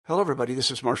Hello, everybody. This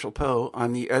is Marshall Poe.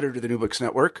 I'm the editor of the New Books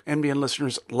Network. NBN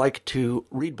listeners like to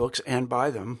read books and buy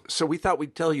them. So we thought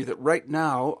we'd tell you that right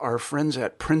now, our friends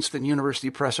at Princeton University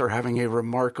Press are having a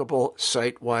remarkable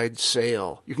site-wide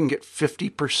sale. You can get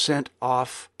 50%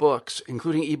 off books,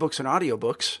 including ebooks and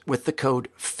audiobooks, with the code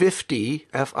 50,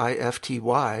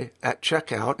 F-I-F-T-Y, at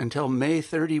checkout until May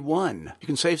 31. You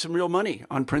can save some real money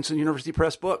on Princeton University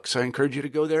Press books. I encourage you to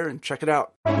go there and check it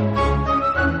out.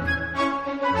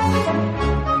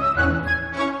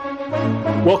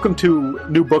 Welcome to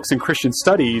New Books in Christian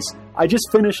Studies. I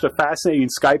just finished a fascinating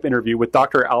Skype interview with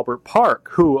Dr. Albert Park,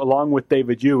 who, along with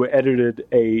David Yu, edited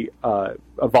a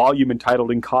volume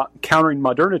entitled Encountering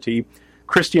Modernity,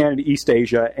 Christianity, East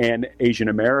Asia, and Asian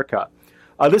America.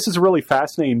 This is a really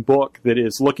fascinating book that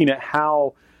is looking at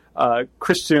how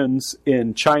Christians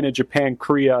in China, Japan,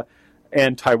 Korea,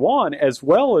 and Taiwan, as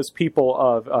well as people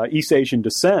of East Asian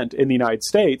descent in the United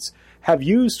States, have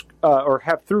used or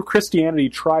have, through Christianity,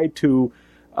 tried to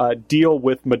deal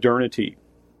with modernity,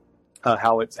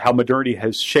 how modernity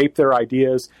has shaped their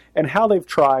ideas, and how they've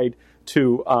tried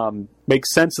to make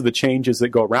sense of the changes that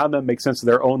go around them, make sense of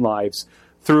their own lives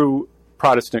through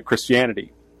Protestant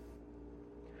Christianity.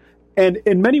 And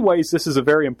in many ways, this is a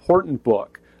very important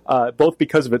book, both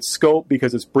because of its scope,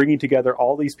 because it's bringing together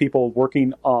all these people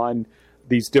working on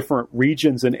these different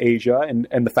regions in Asia,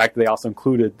 and the fact that they also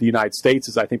included the United States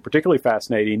is, I think, particularly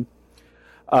fascinating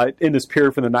in this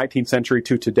period from the 19th century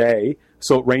to today.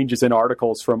 So it ranges in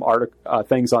articles from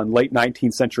things on late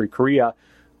 19th century Korea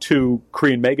to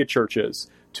Korean megachurches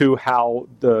to how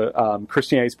the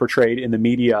Christianity is portrayed in the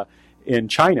media in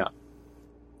China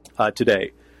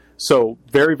today. So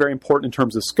very, very important in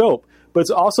terms of scope, but it's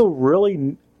also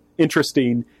really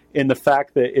interesting in the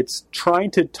fact that it's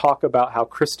trying to talk about how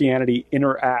Christianity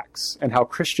interacts and how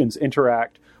Christians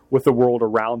interact with the world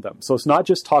around them. So it's not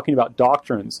just talking about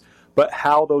doctrines, but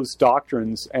how those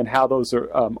doctrines and how those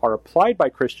are applied by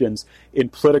Christians in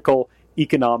political,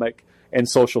 economic, and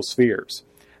social spheres.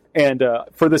 And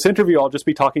for this interview, I'll just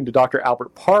be talking to Dr.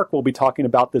 Albert Park. We'll be talking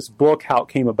about this book, how it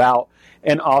came about,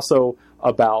 and also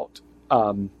about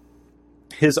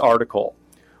his article,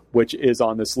 which is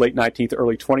on this late 19th,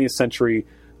 early 20th century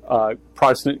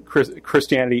Protestant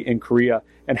Christianity in Korea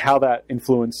and how that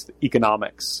influenced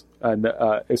economics, and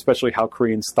especially how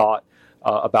Koreans thought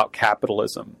about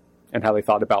capitalism and how they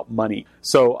thought about money.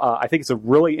 So I think it's a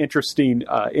really interesting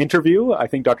interview. I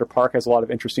think Dr. Park has a lot of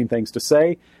interesting things to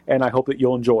say, and I hope that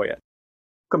you'll enjoy it.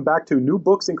 Welcome back to New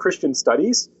Books in Christian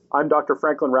Studies. I'm Dr.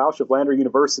 Franklin Rausch of Lander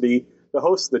University, the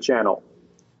host of the channel.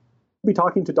 We'll be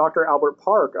talking to Dr. Albert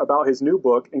Park about his new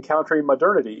book, Encountering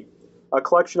Modernity, a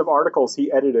collection of articles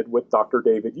he edited with Dr.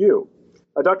 David Yu.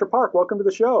 Dr. Park, welcome to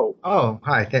the show. Oh,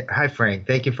 hi. Hi, Frank.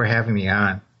 Thank you for having me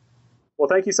on. Well,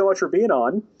 thank you so much for being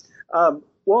on.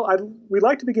 We'd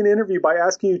like to begin the interview by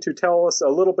asking you to tell us a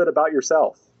little bit about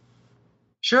yourself.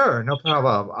 Sure, no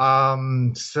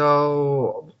problem.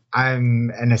 So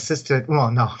I'm an assistant. Well,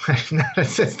 no, I'm not an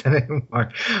assistant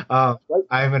anymore.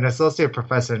 I'm an associate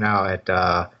professor now at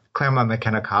Claremont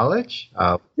McKenna College.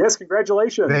 Yes,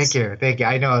 congratulations. Thank you.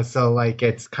 I know. So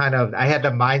it's kind of, I had the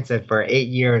mindset for 8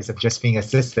 years of just being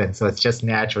assistant, so it's just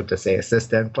natural to say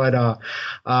assistant. But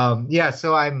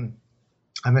so I'm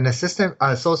an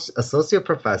associate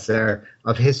professor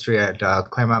of history at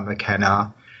Claremont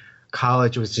McKenna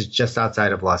College, which is just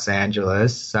outside of Los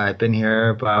Angeles. I've been here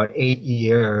about 8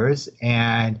 years,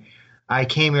 and I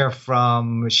came here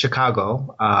from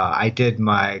Chicago. I did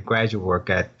my graduate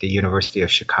work at the University of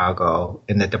Chicago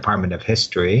in the Department of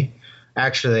History.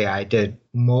 Actually, I did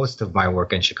most of my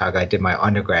work in Chicago. I did my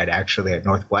undergrad actually at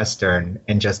Northwestern,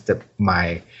 and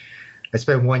I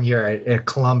spent 1 year at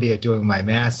Columbia doing my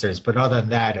master's. But other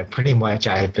than that, pretty much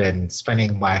I've been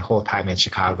spending my whole time in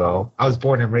Chicago. I was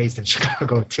born and raised in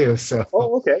Chicago too. So.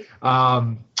 Oh, okay.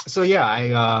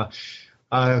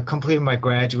 I completed my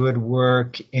graduate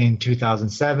work in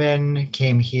 2007,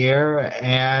 came here,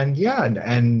 and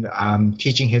I'm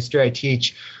teaching history. I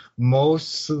teach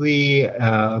mostly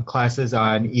classes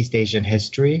on East Asian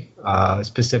history,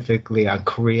 specifically on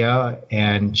Korea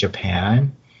and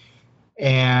Japan.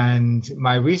 And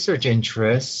my research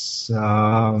interests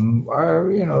are,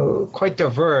 quite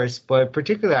diverse, but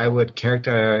particularly I would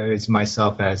characterize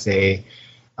myself as a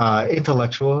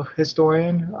intellectual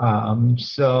historian.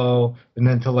 So an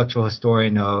intellectual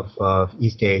historian of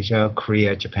East Asia,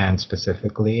 Korea, Japan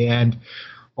specifically. And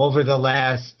over the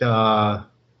last,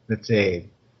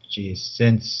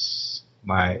 since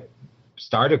my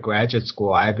start of graduate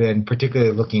school, I've been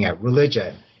particularly looking at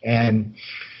religion, and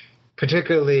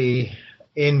particularly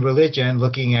in religion,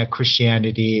 looking at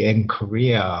Christianity in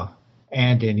Korea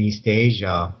and in East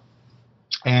Asia.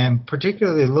 and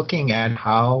particularly looking at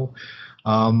how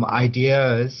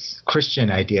ideas, Christian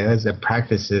ideas and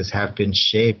practices have been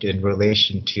shaped in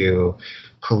relation to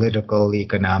political,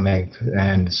 economic,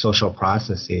 and social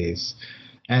processes.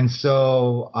 And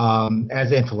so,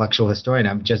 as an intellectual historian,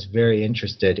 I'm just very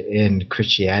interested in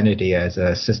Christianity as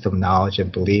a system of knowledge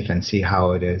and belief, and see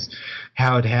how it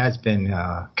has been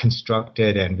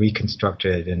constructed and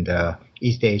reconstructed in the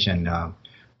East Asian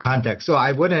context. So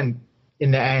I wouldn't,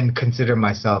 in the end, consider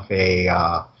myself a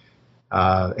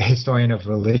historian of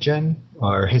religion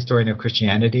or historian of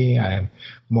Christianity. I'm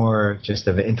more just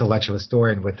of an intellectual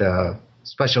historian with a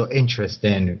special interest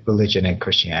in religion and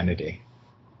Christianity.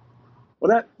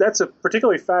 Well, that's a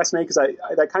particularly fascinating, because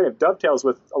that kind of dovetails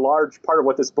with a large part of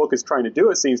what this book is trying to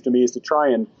do, it seems to me, is to try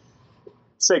and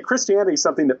say Christianity is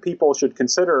something that people should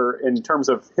consider in terms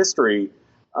of history,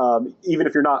 even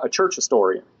if you're not a church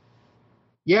historian.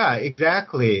 Yeah,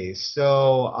 exactly.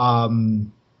 So,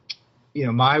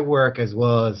 my work as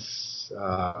well as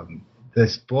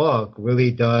this book really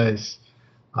does,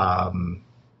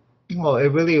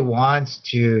 it really wants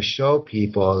to show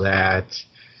people that,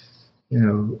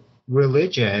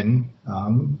 religion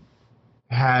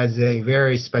has a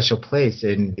very special place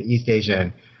in the East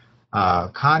Asian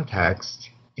context,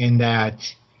 in that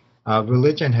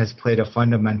religion has played a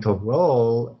fundamental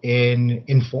role in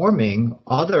informing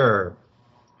other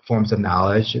forms of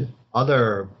knowledge,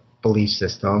 other belief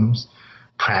systems,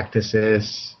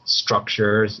 practices,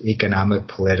 structures, economic,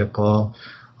 political,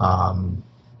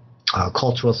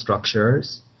 cultural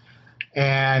structures.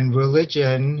 And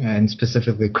religion, and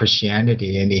specifically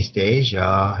Christianity in East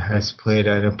Asia, has played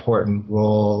an important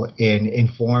role in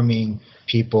informing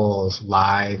people's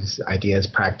lives, ideas,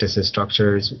 practices,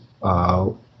 structures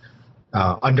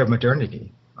under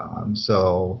modernity.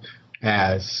 So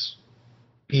as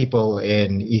people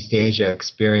in East Asia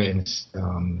experienced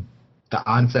the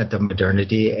onset of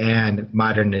modernity and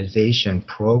modernization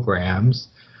programs,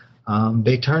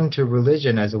 they turned to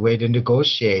religion as a way to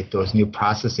negotiate those new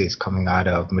processes coming out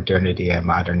of modernity and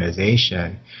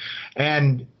modernization.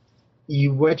 And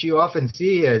what you often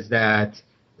see is that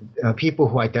people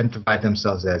who identify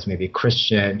themselves as maybe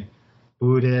Christian,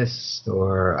 Buddhist,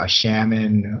 or a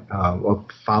shaman, or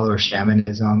follower of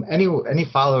shamanism, any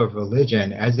follower of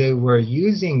religion, as they were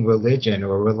using religion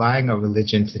or relying on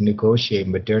religion to negotiate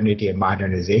modernity and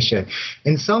modernization,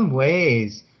 in some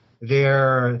ways,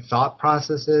 their thought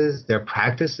processes, their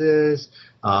practices,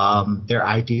 their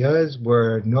ideas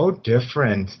were no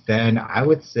different than, I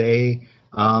would say,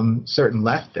 certain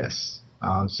leftists,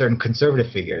 certain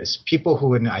conservative figures, people who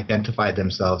wouldn't identify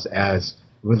themselves as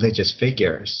religious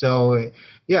figures. So,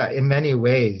 yeah, in many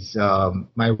ways,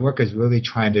 my work is really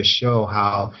trying to show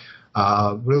how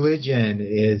religion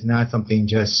is not something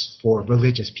just for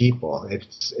religious people.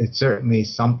 It's certainly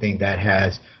something that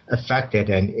has affected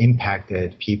and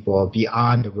impacted people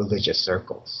beyond the religious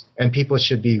circles. And people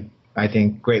should be, I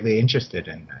think, greatly interested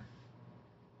in that.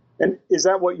 And is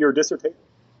that what your dissertation?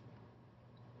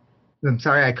 I'm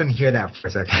sorry, I couldn't hear that for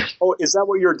a second. Oh, is that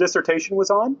what your dissertation was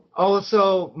on? Oh,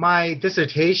 so my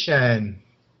dissertation,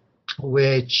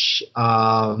 which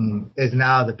is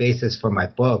now the basis for my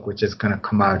book, which is going to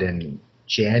come out in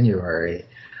January,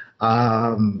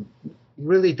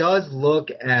 really does look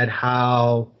at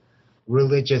how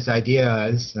religious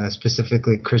ideas,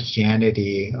 specifically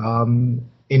Christianity,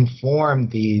 inform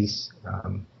these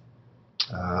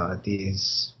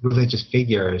religious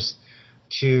figures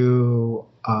to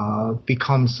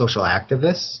become social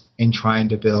activists in trying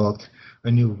to build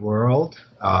a new world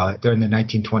during the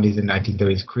 1920s and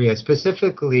 1930s Korea,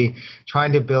 specifically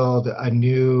trying to build a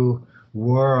new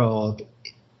world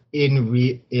in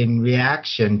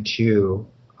reaction to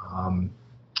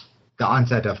the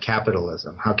onset of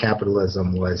capitalism, how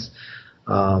capitalism was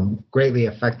greatly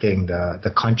affecting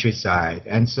the countryside.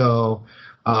 And so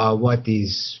what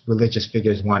these religious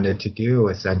figures wanted to do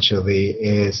essentially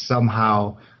is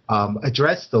somehow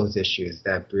address those issues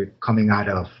that were coming out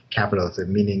of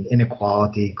capitalism, meaning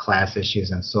inequality, class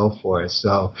issues, and so forth.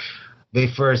 So they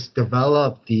first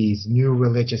developed these new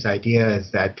religious ideas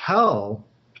that tell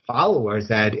followers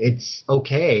that it's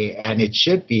okay and it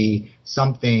should be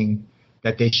something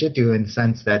that they should do, in the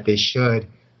sense that they should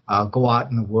go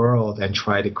out in the world and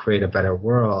try to create a better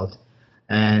world.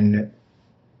 And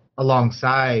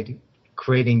alongside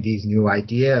creating these new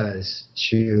ideas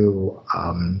to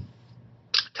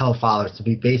tell followers to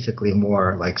be basically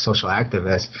more like social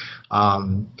activists,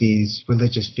 these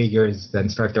religious figures then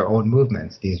start their own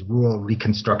movements, these rural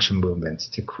reconstruction movements,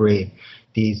 to create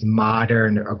these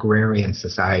modern agrarian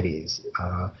societies,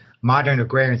 modern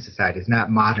agrarian societies,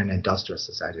 not modern industrial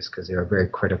societies, because they were very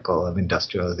critical of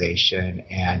industrialization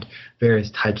and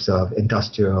various types of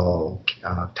industrial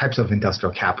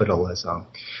capitalism.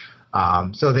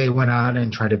 So they went out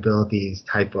and tried to build these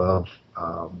type of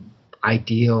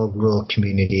ideal rural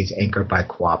communities anchored by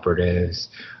cooperatives,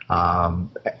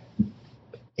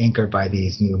 anchored by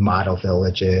these new model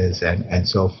villages and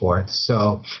so forth.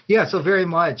 So, yeah, so very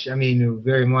much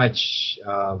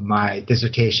my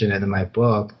dissertation and my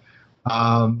book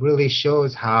really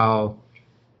shows how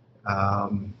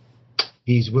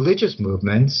these religious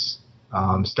movements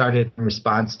started in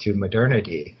response to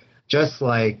modernity, just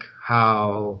like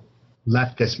how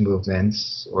leftist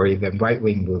movements or even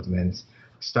right-wing movements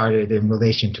started in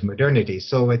relation to modernity.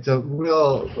 So it's a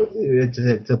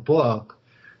book.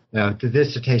 The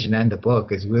dissertation and the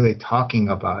book is really talking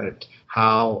about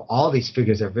how all these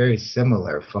figures are very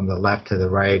similar from the left to the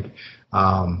right,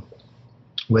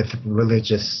 with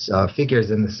religious figures,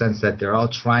 in the sense that they're all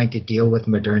trying to deal with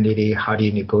modernity. How do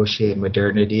you negotiate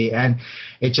modernity? And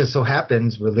it just so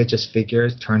happens religious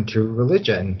figures turn to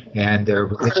religion and their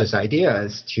religious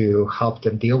ideas to help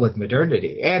them deal with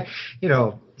modernity. And,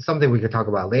 something we could talk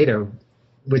about later,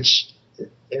 which,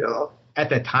 at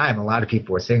that time, a lot of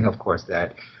people were saying, of course,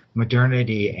 that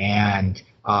modernity and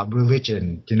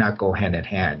religion do not go hand in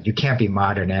hand. You can't be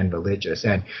modern and religious.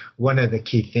 And one of the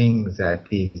key things that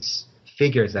these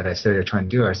figures that I started trying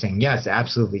to do are saying, yes,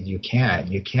 absolutely, you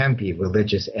can. You can be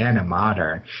religious and a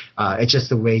modern. It's just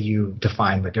the way you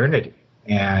define modernity.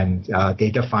 And they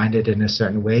defined it in a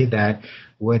certain way that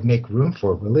would make room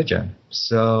for religion.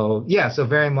 So, so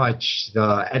very much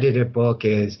the edited book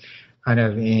is kind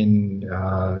of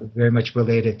very much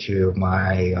related to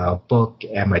my book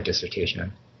and my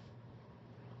dissertation.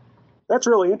 That's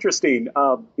really interesting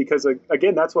because,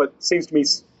 again, that's what seems to me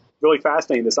really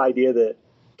fascinating, this idea that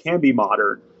can be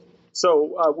modern.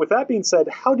 So with that being said,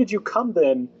 how did you come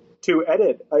then to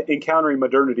edit Encountering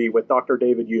Modernity with Dr.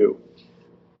 David Yu?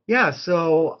 Yeah,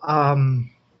 so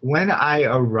when I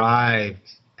arrived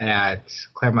at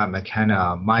Claremont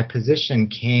McKenna, my position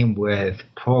came with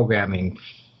programming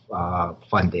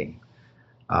funding.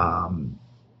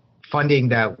 Funding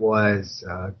that was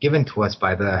given to us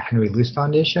by the Henry Luce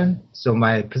Foundation. So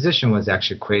my position was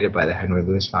actually created by the Henry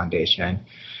Luce Foundation.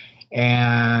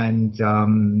 And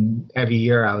every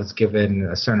year I was given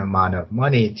a certain amount of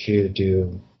money to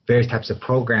do various types of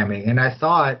programming. And I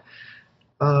thought,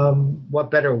 what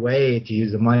better way to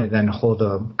use the money than hold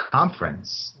a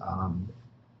conference?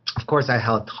 Of course, I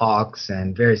held talks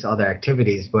and various other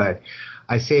activities, but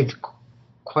I saved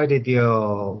quite a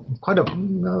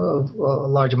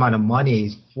large amount of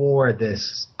money for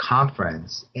this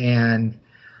conference. And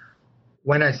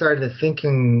when I started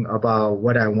thinking about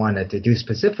what I wanted to do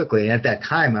specifically, at that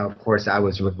time, of course, I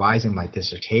was revising my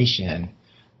dissertation,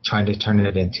 trying to turn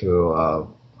it into a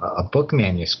book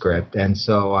manuscript. And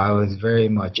so I was very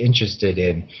much interested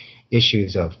in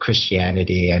issues of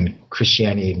Christianity and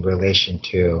Christianity in relation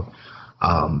to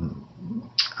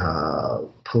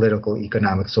political,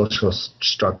 economic, social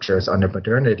structures under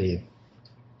modernity.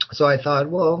 So I thought,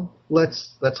 well,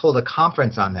 let's hold a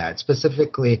conference on that.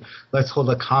 Specifically, let's hold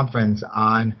a conference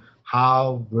on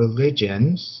how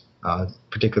religions,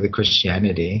 particularly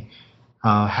Christianity,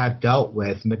 have dealt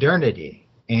with modernity,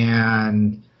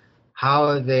 and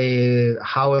how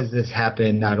did this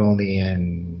happen not only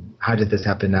in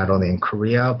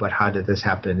Korea, but how did this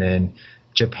happen in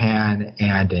Japan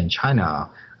and in China?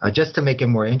 Just to make it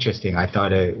more interesting, I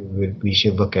thought we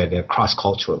should look at it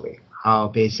cross-culturally, how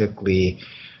basically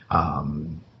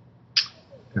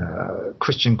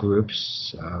Christian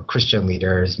groups, Christian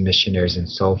leaders, missionaries, and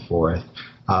so forth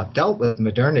dealt with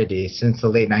modernity since the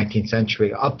late 19th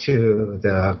century up to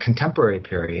the contemporary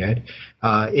period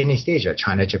in East Asia,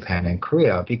 China, Japan, and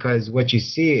Korea. Because what you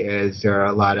see is there are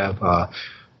a lot of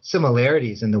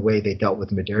similarities in the way they dealt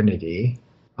with modernity,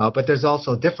 but there's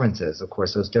also differences. Of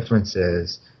course, those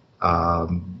differences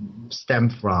stem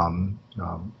from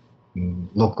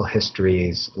local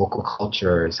histories, local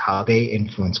cultures, how they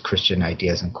influence Christian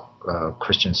ideas and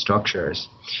Christian structures.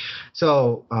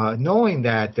 So knowing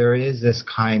that there is this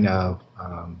kind of,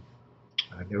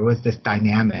 there was this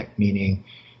dynamic, meaning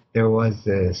there was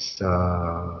this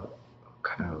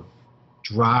kind of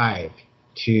drive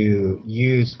to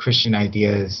use Christian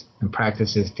ideas and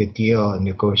practices to deal and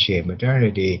negotiate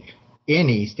modernity in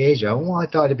East Asia, well, I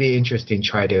thought it'd be interesting to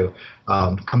try to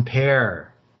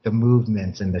compare the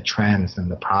movements and the trends and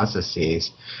the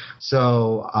processes.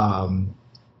 So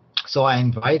I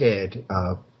invited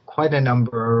quite a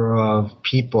number of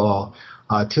people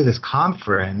to this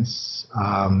conference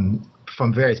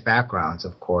from various backgrounds,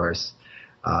 of course.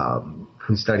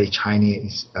 who study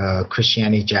Chinese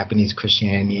Christianity, Japanese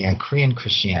Christianity, and Korean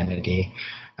Christianity.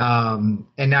 And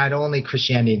not only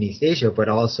Christianity in East Asia, but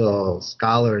also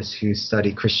scholars who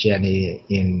study Christianity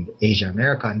in Asia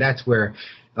America. And that's where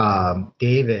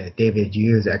David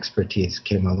Yu's expertise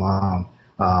came along.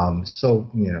 So,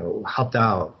 helped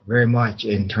out very much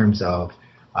in terms of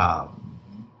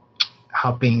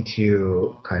helping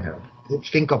to kind of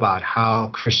think about how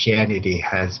Christianity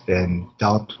has been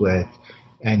dealt with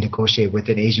and negotiated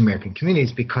within Asian American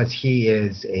communities, because he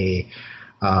is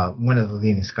one of the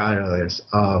leading scholars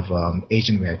of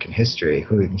Asian American history.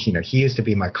 Who he used to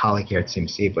be my colleague here at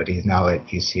CMC, but he's now at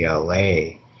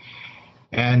UCLA.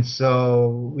 And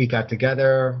so we got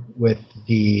together with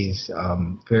these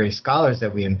various scholars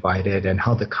that we invited and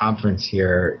held a conference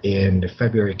here in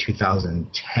February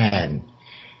 2010.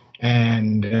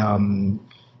 And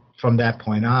from that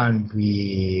point on,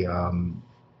 we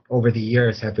over the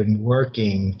years have been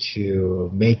working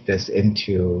to make this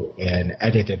into an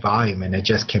edited volume, and it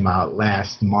just came out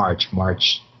last March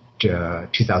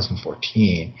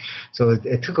 2014. So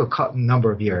it took a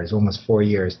number of years, almost 4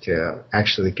 years, to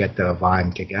actually get the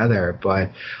volume together.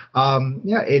 But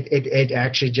it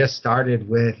actually just started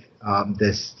with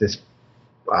this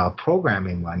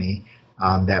programming money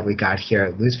that we got here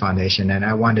at Luz Foundation, and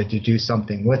I wanted to do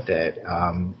something with it.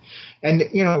 And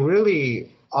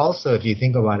really, also, if you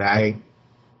think about it, I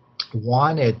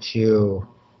wanted to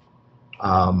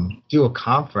do a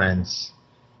conference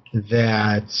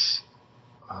that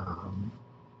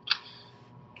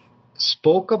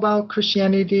spoke about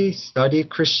Christianity, studied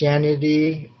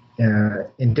Christianity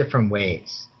in different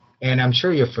ways. And I'm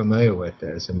sure you're familiar with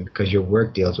this, because your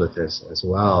work deals with this as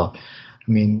well.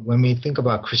 When we think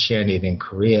about Christianity in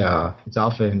Korea, it's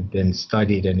often been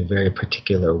studied in very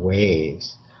particular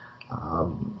ways.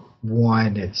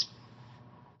 One, it's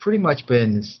pretty much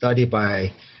been studied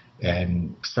by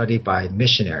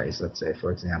missionaries, let's say,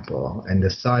 for example, and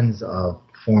the sons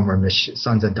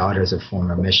and daughters of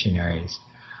former missionaries.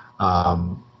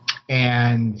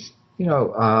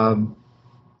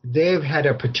 They've had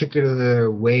a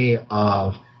particular way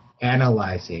of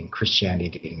analyzing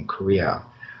Christianity in Korea.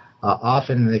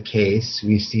 Often in the case,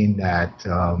 we've seen that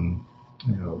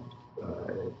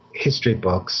history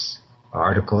books,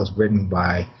 articles written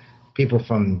by people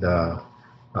from the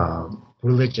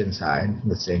religion side,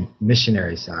 let's say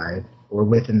missionary side, or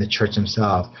within the church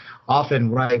themselves, often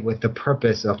write with the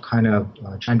purpose of kind of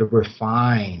trying to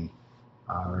refine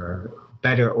or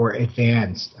better or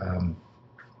advance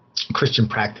Christian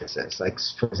practices. Like,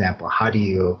 for example, how do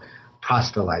you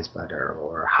proselytize better,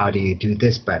 or how do you do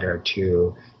this better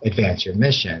to advance your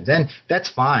missions? And that's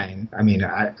fine.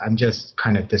 I'm just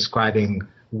kind of describing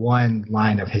one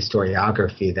line of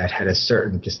historiography that had a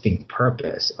certain distinct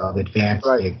purpose of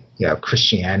advancing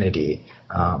Christianity.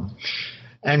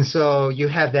 And so you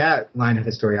have that line of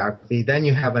historiography. Then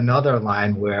you have another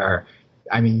line where,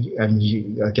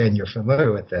 you're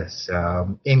familiar with this.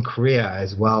 In Korea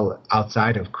as well,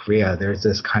 outside of Korea, there's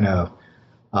this kind of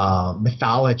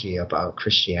mythology about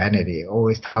Christianity,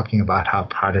 always talking about how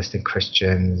Protestant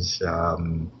Christians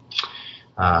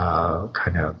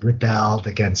kind of rebelled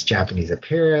against Japanese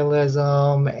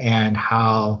imperialism, and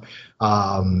how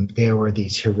there were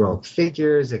these heroic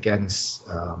figures against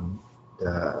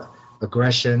the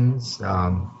aggressions,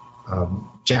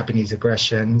 Japanese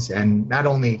aggressions, and not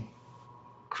only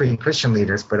Korean Christian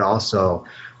leaders, but also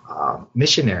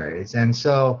missionaries. And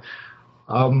so,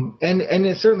 and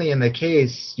it's certainly in the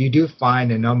case, you do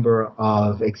find a number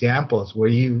of examples where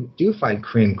you do find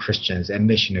Korean Christians and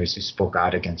missionaries who spoke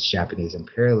out against Japanese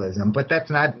imperialism, but that's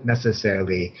not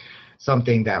necessarily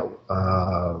something that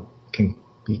can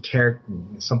be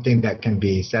something that can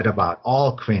be said about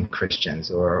all Korean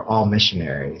Christians or all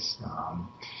missionaries.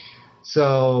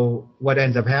 So what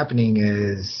ends up happening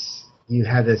is you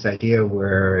have this idea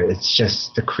where it's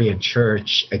just the Korean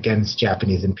church against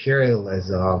Japanese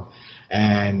imperialism,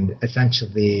 and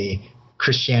essentially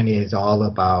Christianity is all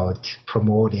about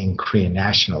promoting Korean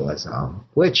nationalism,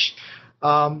 which,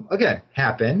 again,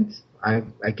 happened.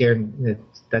 I guarantee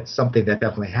that's something that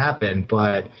definitely happened,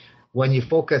 but when you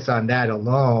focus on that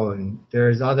alone,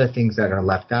 there's other things that are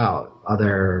left out,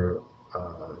 other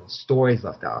stories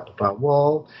left out about,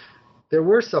 well, there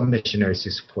were some missionaries who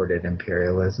supported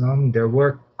imperialism. There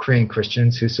were Korean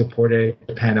Christians who supported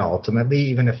Japan ultimately.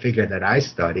 Even a figure that I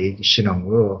studied, Shin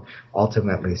Woo,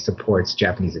 ultimately supports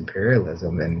Japanese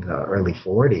imperialism in the early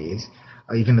 40s,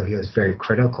 even though he was very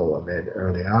critical of it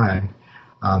early on.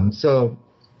 So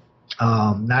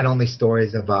not only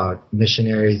stories about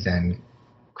missionaries and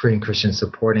Korean Christians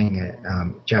supporting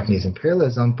Japanese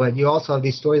imperialism, but you also have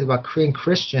these stories about Korean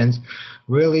Christians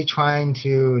really trying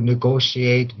to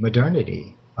negotiate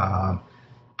modernity,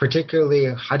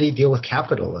 particularly how do you deal with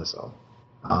capitalism?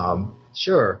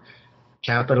 Sure,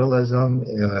 capitalism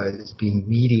is being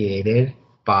mediated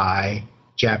by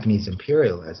Japanese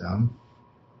imperialism,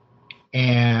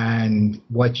 and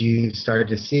what you started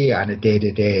to see on a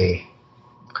day-to-day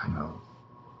kind of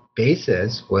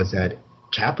basis was that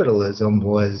capitalism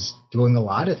was doing a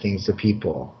lot of things to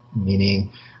people,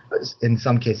 meaning in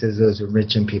some cases it was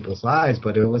enriching people's lives,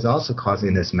 but it was also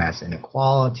causing this mass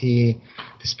inequality,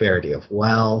 disparity of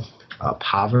wealth,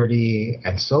 poverty,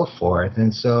 and so forth.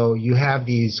 And so you have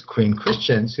these Korean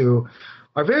Christians who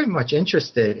are very much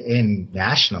interested in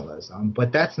nationalism,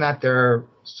 but that's not their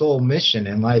sole mission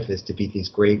in life, is to be these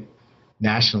great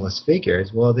nationalist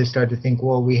figures. Well, they start to think,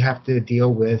 well, we have to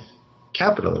deal with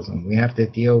capitalism. We have to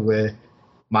deal with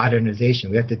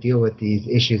modernization. We have to deal with these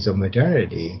issues of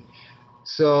modernity.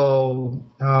 So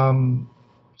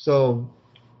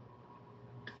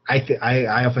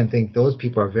I often think those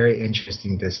people are very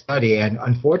interesting to study. And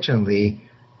unfortunately,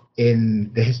 in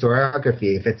the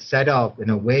historiography, if it's set up in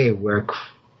a way where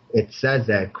it says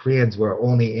that Koreans were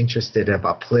only interested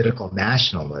about political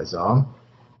nationalism,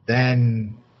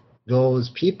 then those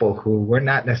people who were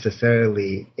not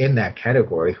necessarily in that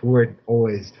category, who were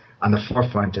always on the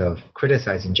forefront of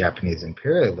criticizing Japanese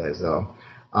imperialism,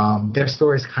 their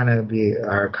stories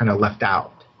are kind of left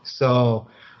out. So,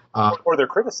 or they're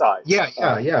criticized.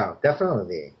 Yeah,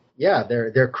 definitely. Yeah,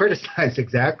 they're criticized,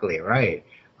 exactly right.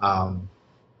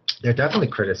 They're definitely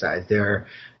criticized. They're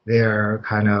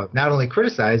kind of not only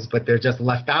criticized, but they're just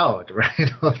left out,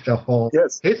 right, of the whole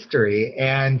history.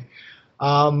 And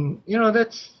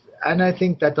and I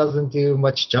think that doesn't do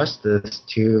much justice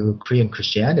to Korean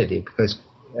Christianity, because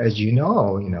as you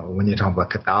know, when you're talking about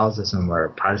Catholicism or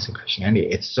Protestant Christianity,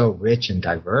 it's so rich and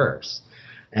diverse.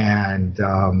 And,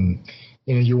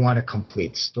 you want a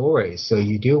complete story. So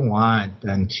you do want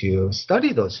them to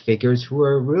study those figures who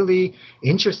are really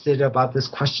interested about this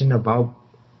question about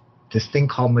this thing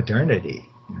called modernity,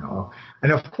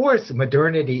 And of course,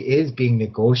 modernity is being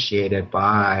negotiated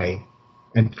by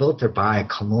and filtered by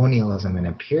colonialism and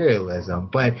imperialism.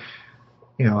 But,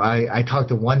 I talked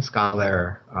to one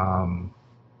scholar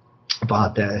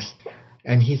about this,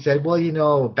 and he said,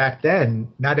 well, back then,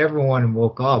 not everyone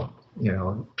woke up.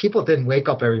 People didn't wake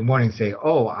up every morning and say,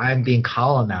 oh, I'm being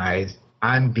colonized.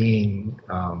 I'm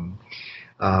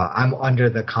under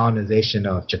the colonization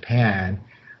of Japan.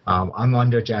 I'm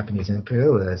under Japanese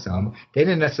imperialism. They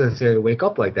didn't necessarily wake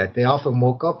up like that. They often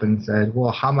woke up and said,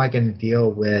 well, how am I going to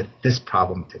deal with this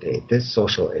problem today, this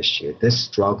social issue, this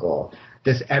struggle,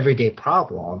 this everyday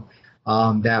problem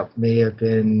that may have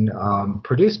been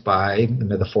produced by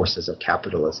the forces of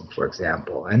capitalism, for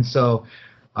example. And so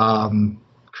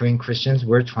Korean Christians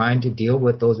were trying to deal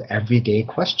with those everyday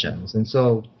questions. And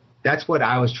so that's what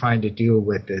I was trying to do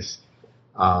with this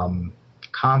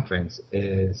conference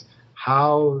is,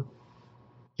 how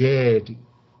did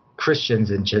Christians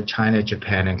in China,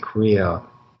 Japan, and Korea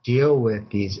deal with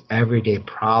these everyday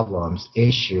problems,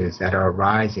 issues that are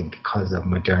arising because of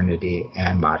modernity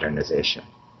and modernization?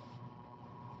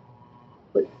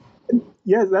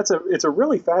 Yeah, it's a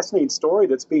really fascinating story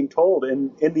that's being told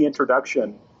in the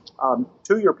introduction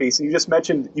to your piece. And you just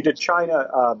mentioned you did China,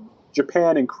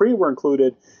 Japan, and Korea were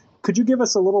included. Could you give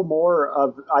us a little more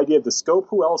of idea of the scope?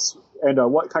 Who else and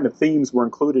what kind of themes were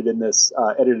included in this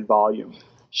edited volume?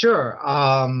 Sure.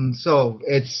 So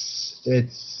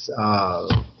it's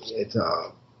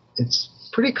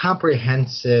pretty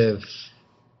comprehensive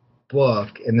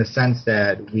book in the sense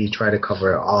that we try to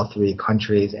cover all three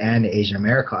countries and Asian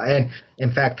America, and in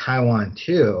fact Taiwan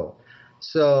too.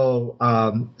 So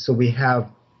we have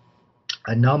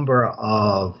a number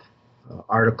of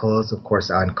articles, of course,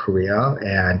 on Korea,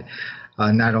 and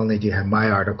not only do you have my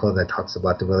article that talks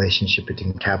about the relationship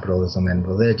between capitalism and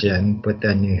religion, but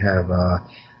then you have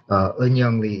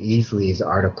Eun Lee Easley's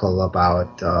article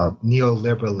about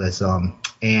neoliberalism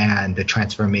and the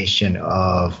transformation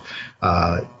of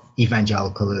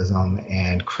evangelicalism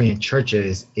and Korean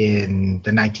churches in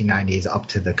the 1990s up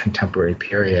to the contemporary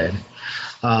period.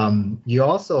 You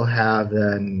also have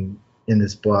in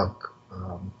this book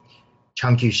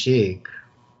Chang Kyu-sik,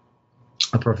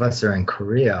 a professor in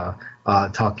Korea,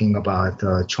 talking about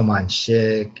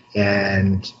Choman-sik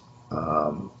and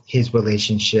his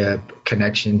relationship,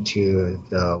 connection to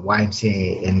the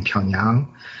YMCA in Pyongyang,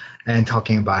 and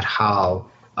talking about how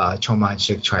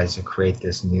Choman-sik tries to create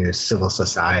this new civil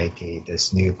society,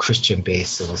 this new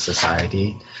Christian-based civil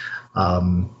society.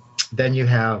 Then you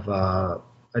have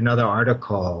another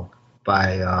article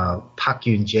by Park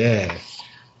Yun-jae,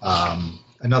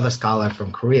 another scholar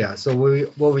from Korea. So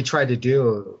what we tried to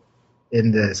do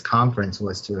in this conference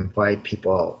was to invite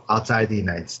people outside the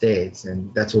United States,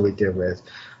 and that's what we did with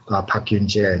Park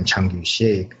Yun-jae and Chang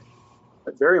Yu-shik.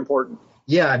 That's very important.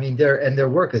 Yeah, I mean, their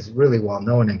work is really well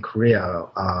known in Korea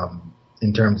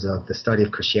in terms of the study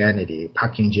of Christianity.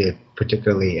 Park Yun-jae,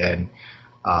 particularly in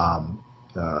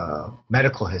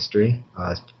medical history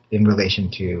in relation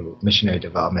to missionary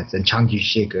developments, and Chang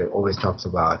Yu-shik always talks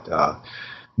about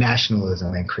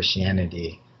nationalism and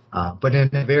Christianity, but in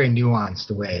a very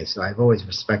nuanced way. So I've always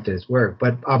respected his work.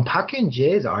 But Park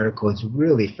Yun-jae's article is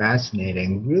really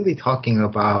fascinating, really talking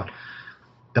about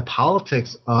the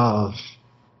politics of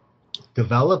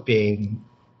developing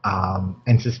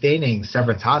and sustaining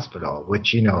Severance Hospital,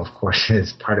 which, of course,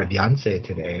 is part of Yonsei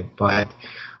today. But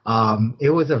it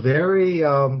was a very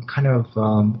kind of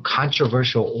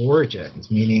controversial origins,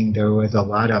 meaning there was a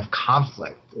lot of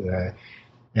conflict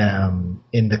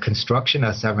in the construction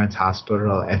of Severance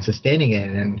Hospital and sustaining it.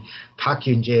 And Park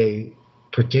Yun-jae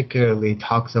particularly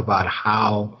talks about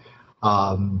how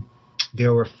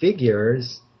there were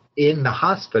figures in the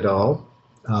hospital,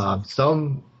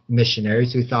 some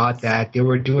missionaries who thought that they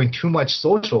were doing too much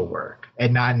social work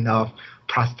and not enough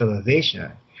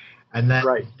proselytization. And then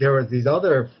there were these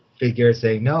other figures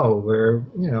saying, no,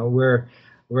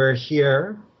 we're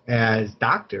here as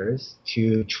doctors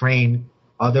to train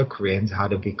other Koreans how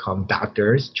to become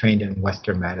doctors trained in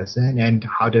Western medicine,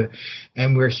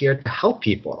 and we're here to help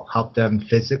people, help them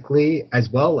physically as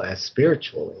well as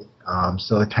spiritually,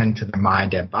 so attend to their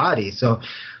mind and body. So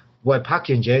what Park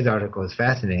Yun-jae's article is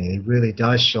fascinating. It really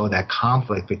does show that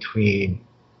conflict between,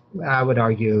 I would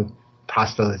argue,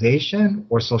 proselytization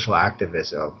or social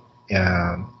activism,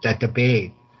 that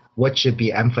debate, what should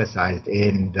be emphasized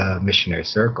in the missionary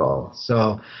circle.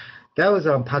 So that was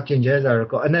Park Yun-jae's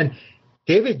article. And then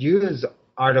David Yu's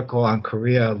article on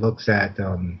Korea looks at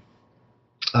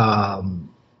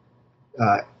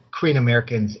Korean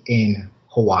Americans in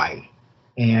Hawaii,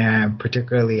 and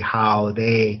particularly how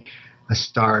they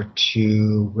start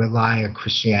to rely on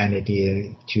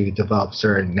Christianity to develop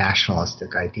certain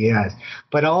nationalistic ideas,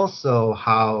 but also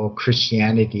how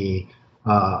Christianity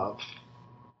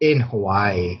in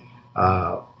Hawaii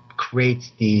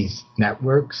creates these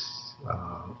networks,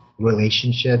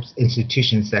 relationships,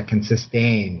 institutions that can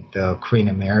sustain the Korean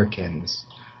Americans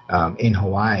in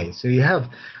Hawaii. So you have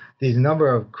these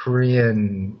number of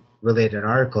Korean related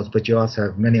articles, but you also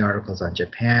have many articles on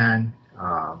Japan,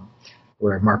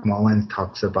 where Mark Mullins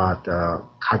talks about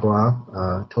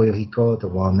Kagawa Toyohiko, the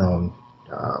well-known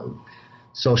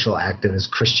social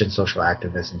activist, Christian social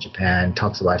activist in Japan,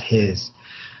 talks about his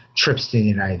trips to the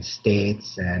United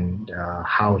States and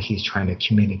how he's trying to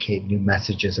communicate new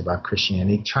messages about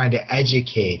Christianity, trying to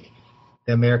educate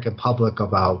the American public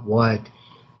about what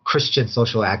Christian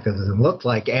social activism looked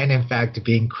like, and in fact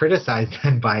being criticized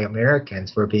then by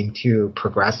Americans for being too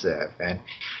progressive, and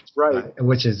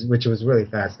which was really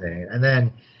fascinating. And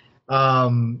then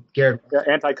Garrett,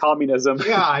 anti-communism.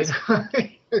 Yeah, I know.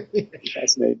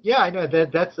 Fascinating. Yeah, I know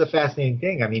that's the fascinating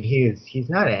thing. I mean, he's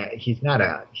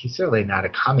certainly not a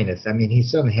communist. I mean, he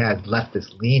certainly had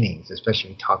leftist leanings,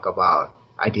 especially when you talk about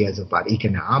ideas about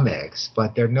economics.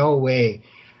 But there's no way.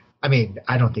 I mean,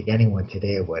 I don't think anyone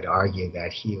today would argue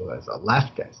that he was a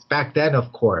leftist. Back then,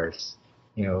 of course,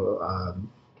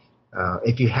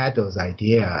 if you had those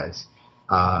ideas,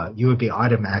 you would be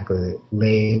automatically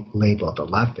labeled a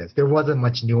leftist. There wasn't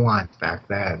much nuance back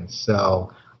then.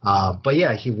 So, but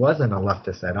yeah, he wasn't a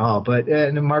leftist at all. But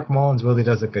and Mark Mullins really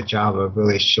does a good job of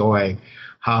really showing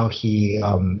how he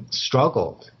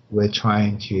struggled with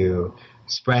trying to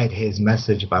spread his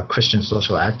message about Christian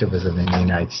social activism in the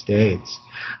United States.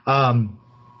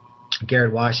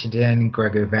 Garrett Washington,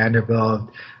 Gregory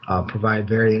Vanderbilt provide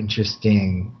very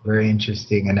interesting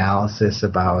analysis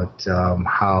about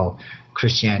how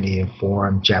Christianity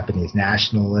informed Japanese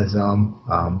nationalism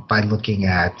by looking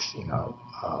at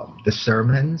the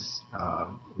sermons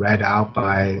read out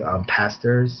by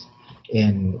pastors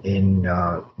in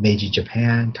Meiji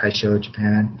Japan, Taisho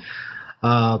Japan,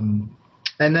 and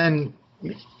then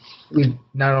we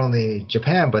not only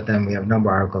Japan, but then we have a number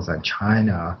of articles on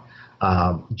China.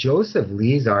 Joseph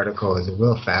Lee's article is a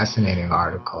real fascinating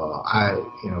article.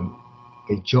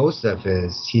 Joseph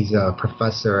he's a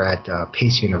professor at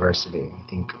Pace University, I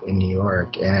think, in New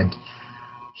York, and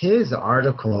his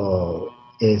article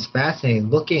is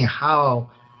fascinating, looking how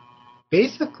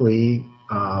basically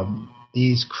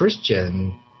these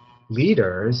Christian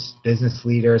leaders, business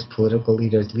leaders, political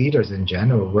leaders in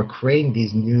general, were creating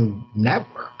these new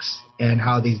networks, and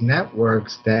how these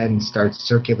networks then start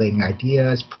circulating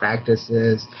ideas,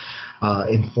 practices,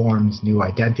 informs new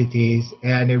identities.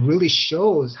 And it really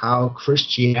shows how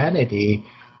Christianity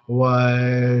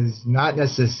was not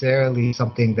necessarily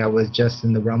something that was just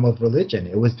in the realm of religion.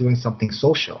 It was doing something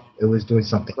social. It was doing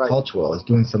something cultural. It was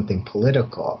doing something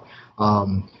political.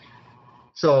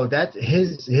 So that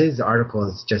his article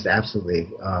is just absolutely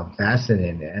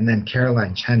fascinating. And then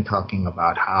Caroline Chen talking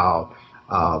about how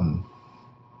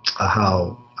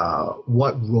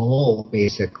what role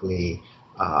basically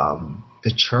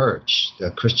the church,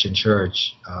 the Christian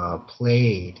church,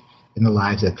 played in the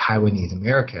lives of Taiwanese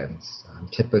Americans,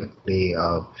 typically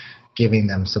of giving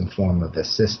them some form of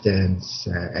assistance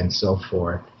and so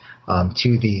forth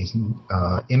to these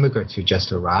immigrants who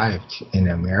just arrived in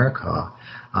America.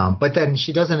 But then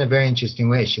she does it in a very interesting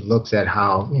way. She looks at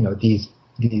how these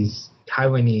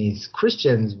Taiwanese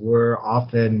Christians were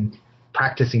often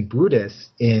practicing Buddhists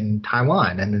in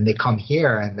Taiwan, and then they come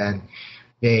here and then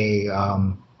they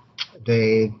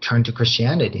turn to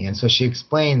Christianity. And so she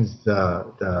explains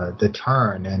the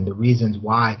turn and the reasons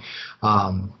why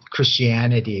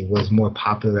Christianity was more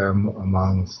popular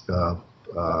amongst the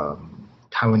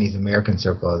Taiwanese American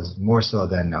circles, more so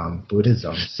than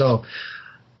Buddhism. So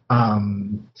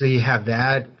you have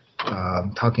that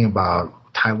talking about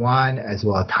Taiwan as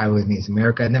well as Taiwanese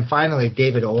America. And then finally,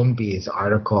 David Owenby's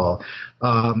article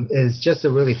is just a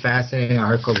really fascinating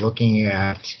article looking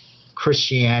at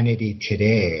Christianity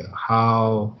today,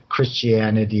 how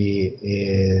Christianity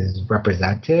is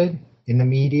represented in the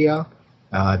media,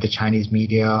 the Chinese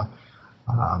media.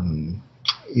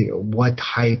 What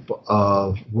type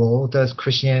of role does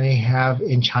Christianity have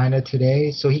in China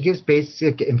today? So he gives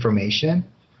basic information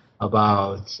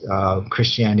about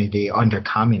Christianity under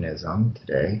communism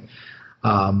today.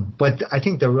 But I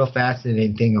think the real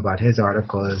fascinating thing about his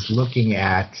article is looking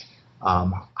at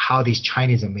how these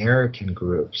Chinese American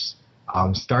groups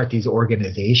start these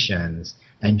organizations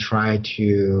and try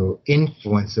to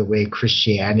influence the way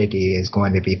Christianity is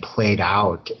going to be played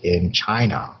out in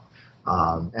China.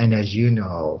 And as you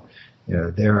know,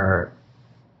 there are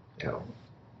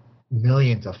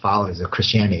millions of followers of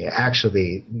Christianity.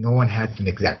 Actually, no one has an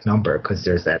exact number because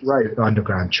there's that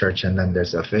underground church and then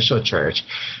there's the official church.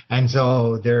 And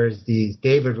so there's these,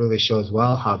 David really shows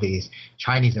well how these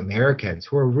Chinese Americans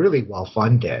who are really well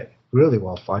funded,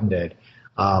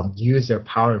 use their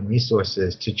power and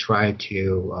resources to try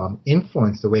to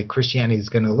influence the way Christianity is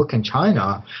going to look in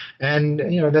China. And,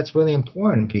 that's really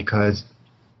important because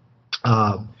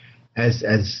as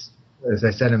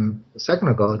I said a second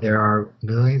ago, there are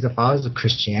millions of followers of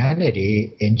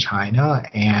Christianity in China,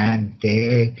 and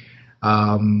they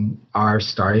are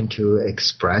starting to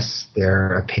express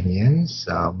their opinions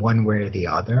one way or the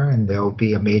other, and there will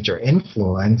be a major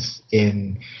influence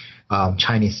in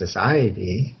Chinese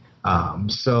society.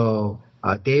 So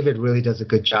David really does a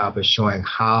good job of showing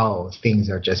how things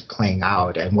are just playing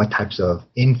out and what types of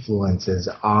influences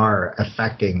are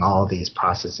affecting all these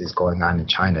processes going on in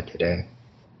China today.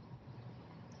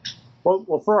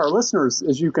 Well, for our listeners,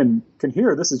 as you can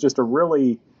hear, this is just a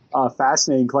really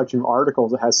fascinating collection of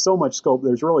articles. It has so much scope.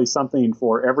 There's really something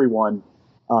for everyone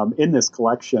in this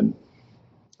collection.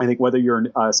 I think whether you're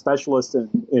a specialist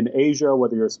in Asia,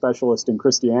 whether you're a specialist in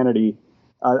Christianity,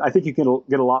 I think you can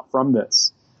get a lot from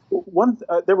this.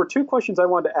 There were two questions I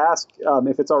wanted to ask,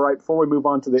 if it's all right, before we move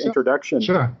on to the introduction.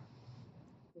 Sure.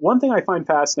 One thing I find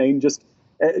fascinating, just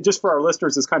for our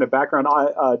listeners, as kind of background,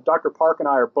 Dr. Park and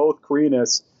I are both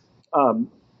Koreanists.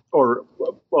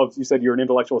 As you said, you're an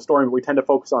intellectual historian, but we tend to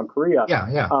focus on Korea.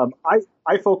 Yeah.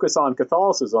 I focus on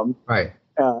Catholicism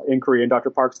in Korea, and Dr.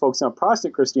 Park's focused on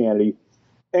Protestant Christianity.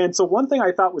 And so one thing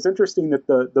I thought was interesting that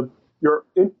the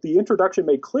introduction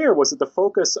made clear was that the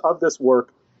focus of this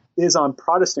work is on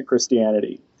Protestant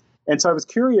Christianity. And so I was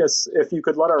curious if you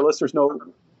could let our listeners know,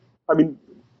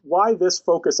 why this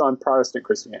focus on Protestant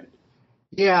Christianity?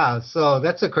 Yeah, so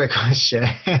that's a great question.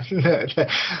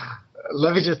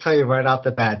 Let me just tell you right off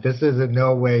the bat, this is in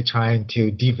no way trying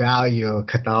to devalue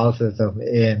Catholicism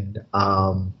in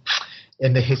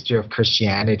the history of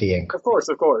Christianity. And of course.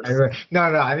 No.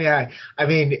 I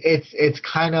mean, it's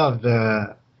kind of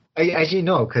the, as you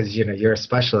know, because you're a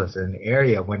specialist in the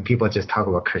area. When people just talk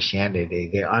about Christianity,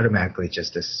 they automatically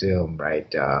just assume, right?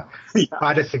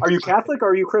 Protestant. Are you Catholic or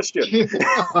are you Christian?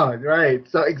 Right.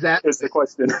 So exactly. Is the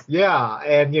question. Yeah,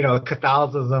 and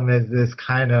Catholicism is this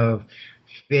kind of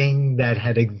thing that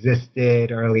had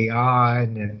existed early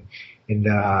on and in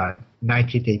the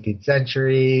 19th, 18th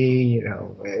century.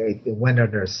 It went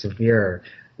under it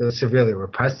was severely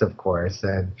repressed, of course,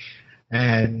 and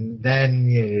then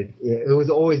it was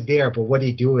always there. But what do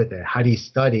you do with it? How do you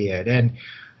study it?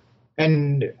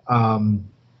 And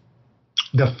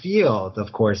the field,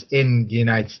 of course, in the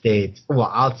United States,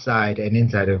 well, outside and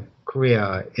inside of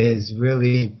Korea, is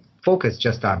really focused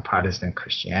just on Protestant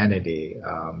Christianity.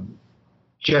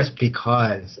 Just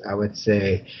because I would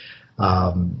say,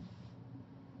 well,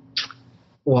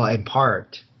 in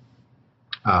part,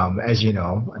 as you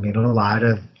know, I mean, a lot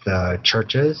of the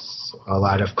churches, a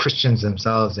lot of Christians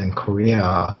themselves in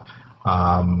Korea,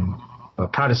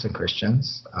 Protestant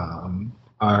Christians,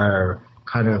 are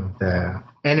kind of the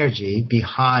energy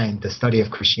behind the study of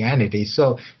Christianity.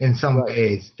 So in some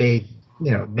ways, they,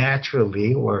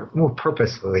 naturally or more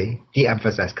purposefully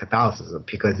de-emphasize Catholicism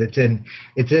because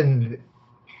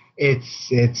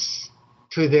it's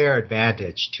to their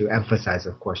advantage to emphasize,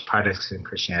 of course, Protestant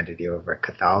Christianity over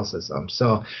Catholicism.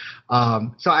 So,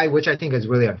 which I think is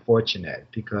really unfortunate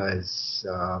because,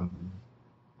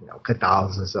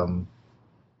 Catholicism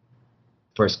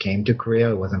first came to Korea.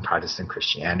 It wasn't Protestant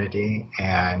Christianity,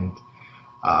 and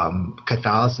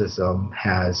Catholicism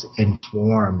has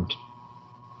informed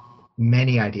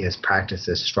many ideas,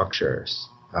 practices, structures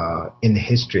in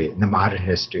the modern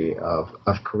history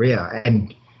of Korea.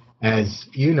 And as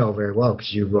you know very well,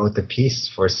 because you wrote the piece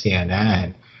for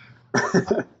CNN,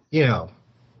 the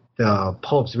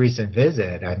Pope's recent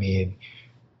visit, I mean,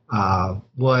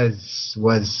 was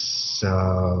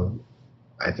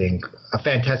I think a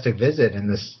fantastic visit in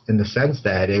the sense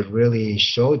that it really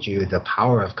showed you the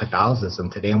power of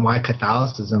Catholicism today and why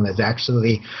Catholicism is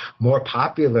actually more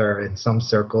popular in some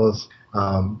circles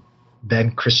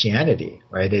than Christianity,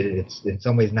 right? It's in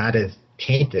some ways not as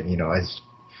tainted, as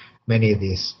many of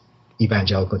these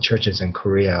evangelical churches in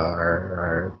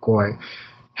Korea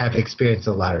have experienced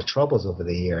a lot of troubles over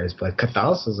the years, but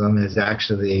Catholicism has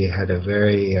actually had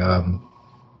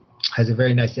has a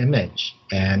very nice image.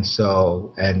 And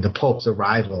the Pope's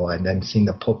arrival and then seeing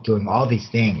the Pope doing all these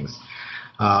things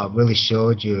really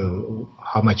showed you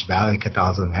how much value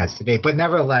Catholicism has today. But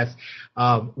nevertheless,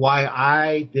 why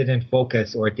I didn't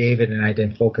focus, or David and I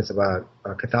didn't focus about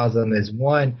Catholicism is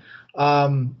one,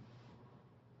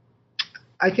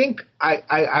 I think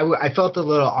I felt a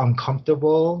little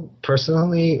uncomfortable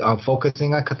personally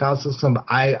focusing on Catholicism.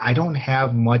 I don't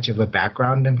have much of a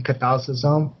background in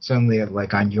Catholicism, certainly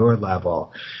like on your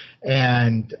level.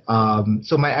 And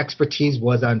so my expertise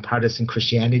was on Protestant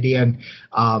Christianity, and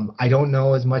I don't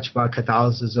know as much about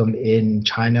Catholicism in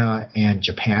China and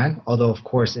Japan, although of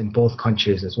course in both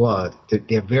countries as well,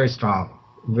 they're very strong,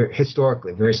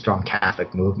 historically very strong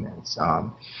Catholic movements.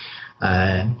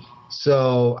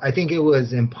 So I think it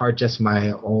was in part just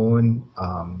my own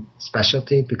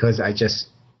specialty because I just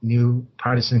knew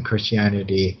Protestant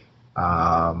Christianity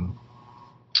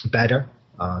better,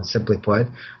 simply put,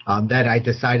 that I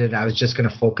decided I was just going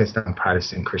to focus on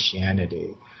Protestant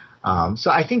Christianity.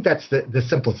 So I think that's the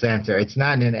simplest answer. It's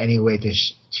not in any way to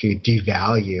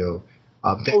devalue.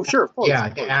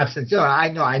 The absence. I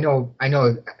know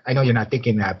you're not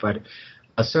thinking that, but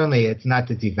certainly it's not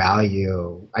to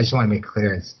devalue. I just want to make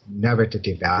clear it's never to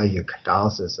devalue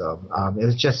Catholicism. It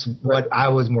was just what I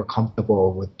was more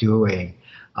comfortable with doing.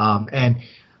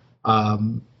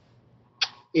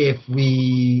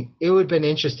 It would have been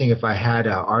interesting if I had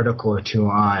an article or two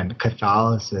on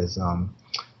Catholicism,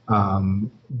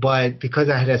 but because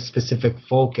I had a specific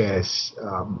focus,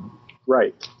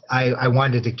 I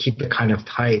wanted to keep it kind of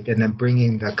tight, and then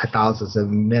bringing the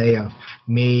Catholicism may have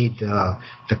made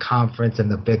the conference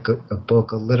and the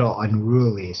book a little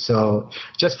unruly. So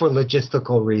just for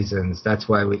logistical reasons, that's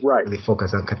why we really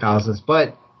focus on Catholicism.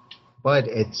 But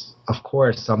it's, of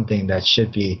course, something that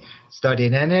should be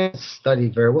studied, and it's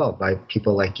studied very well by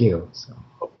people like you. So.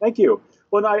 Thank you.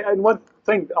 Well, and one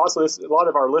thing also is a lot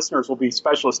of our listeners will be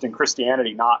specialists in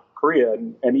Christianity, not Korea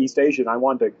and East Asia. And I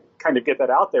wanted to kind of get that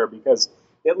out there because,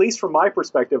 at least from my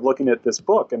perspective, looking at this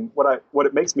book, and what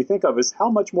it makes me think of is how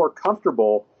much more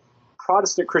comfortable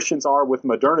Protestant Christians are with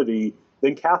modernity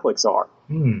than Catholics are.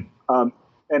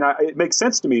 It makes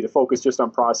sense to me to focus just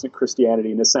on Protestant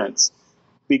Christianity in a sense,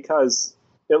 because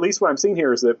at least what I'm seeing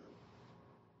here is that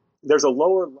there's a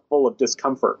lower level of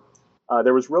discomfort.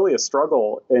 There was really a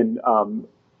struggle in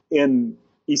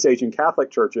East Asian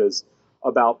Catholic churches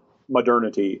about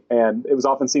modernity, and it was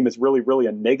often seen as really, really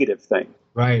a negative thing.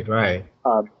 Right.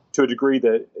 To a degree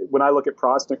that when I look at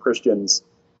Protestant Christians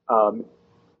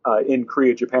in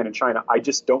Korea, Japan, and China, I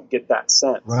just don't get that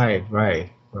sense. Right.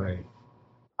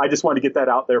 I just wanted to get that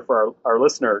out there for our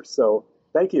listeners. So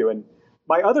thank you. And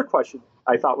my other question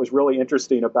I thought was really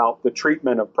interesting about the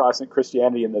treatment of Protestant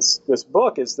Christianity in this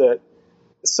book is that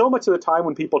so much of the time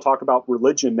when people talk about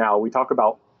religion now, we talk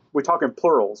in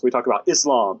plurals. We talk about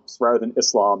Islams rather than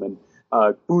Islam, and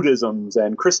Buddhisms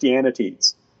and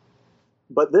Christianities.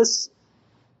 But this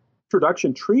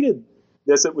introduction treated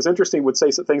this, it was interesting, would say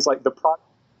things like the Protestant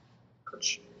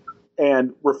church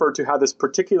and refer to how this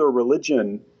particular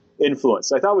religion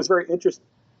influenced. I thought it was very interesting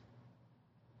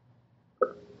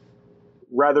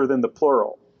rather than the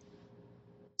plural.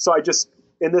 So I just,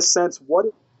 in this sense, what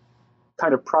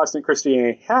kind of Protestant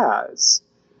Christianity has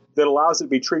that allows it to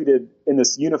be treated in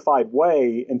this unified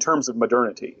way in terms of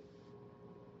modernity?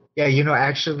 Yeah,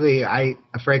 actually,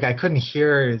 Frank, I couldn't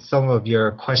hear some of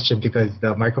your question because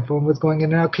the microphone was going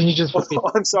in and out. Can you just repeat?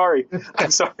 I'm sorry.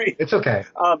 I'm sorry. It's okay.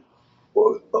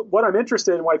 What I'm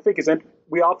interested in, what I think is,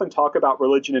 we often talk about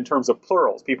religion in terms of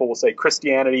plurals. People will say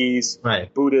Christianities,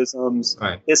 right, Buddhisms,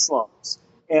 right, Islams.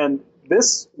 And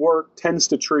this work tends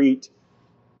to treat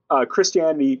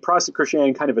Christianity, Protestant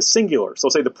Christianity, kind of a singular. So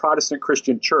say the Protestant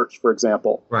Christian Church, for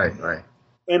example. Right, right.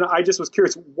 And I just was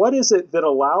curious, what is it that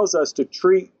allows us to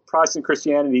treat Protestant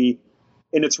Christianity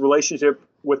in its relationship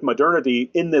with modernity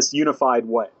in this unified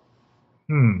way?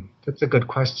 That's a good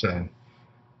question.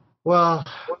 Well,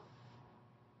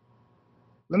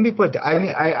 let me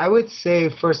I would say,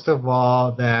 first of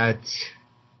all, that,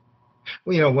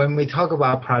 when we talk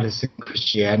about Protestant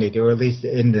Christianity, or at least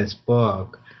in this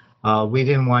book, we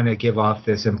didn't want to give off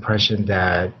this impression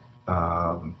that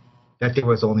that there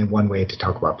was only one way to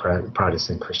talk about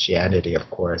Protestant Christianity, of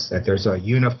course, that there's a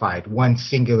unified, one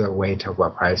singular way to talk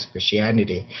about Protestant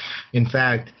Christianity. In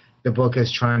fact, the book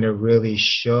is trying to really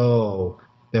show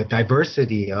the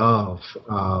diversity of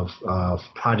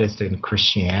Protestant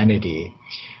Christianity.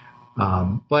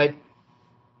 But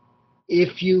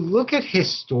if you look at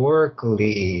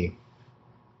historically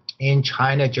in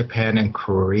China, Japan, and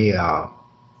Korea,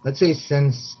 let's say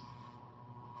since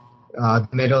the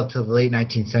middle to the late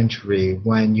 19th century,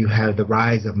 when you have the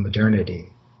rise of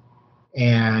modernity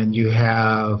and you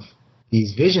have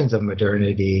these visions of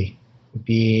modernity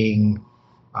being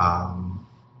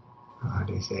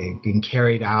being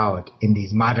carried out in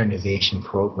these modernization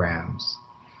programs.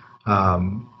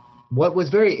 What was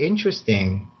very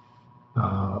interesting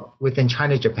within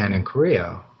China, Japan, and Korea,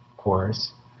 of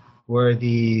course, were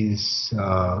these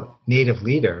native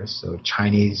leaders, so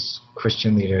Chinese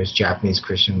Christian leaders, Japanese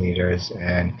Christian leaders,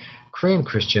 and Korean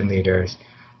Christian leaders,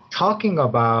 talking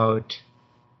about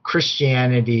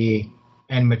Christianity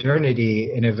and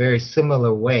modernity in a very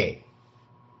similar way.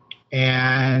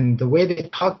 And the way they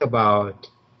talked about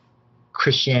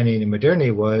Christianity and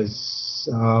modernity was,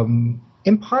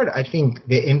 in part, I think,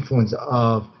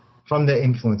 from the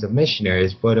influence of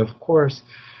missionaries, but of course,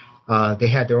 they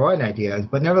had their own ideas.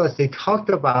 But nevertheless, they talked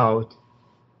about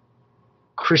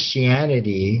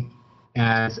Christianity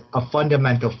as a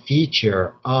fundamental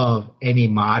feature of any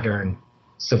modern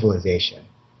civilization,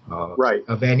 right,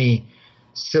 of any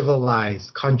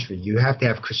civilized country. You have to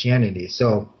have Christianity.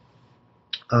 So,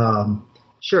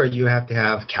 sure, you have to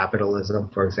have capitalism,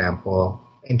 for example,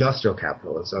 industrial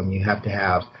capitalism. You have to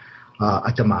have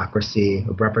a democracy,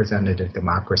 a representative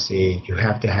democracy. You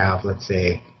have to have, let's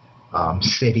say,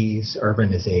 cities,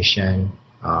 urbanization,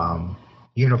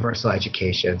 universal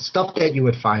education, stuff that you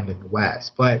would find in the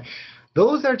West. But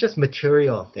those are just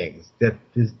material things.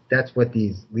 That's what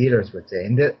these leaders would say.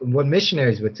 And what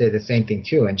missionaries would say the same thing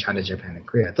too in China, Japan, and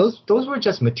Korea. Those were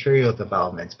just material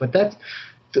developments. But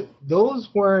those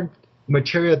weren't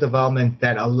material developments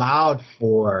that allowed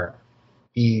for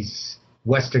these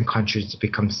Western countries to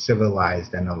become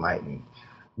civilized and enlightened.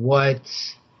 What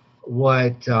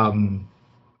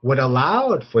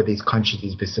allowed for these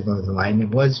countries to be civilized and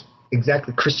enlightened was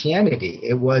exactly Christianity.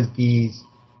 It was these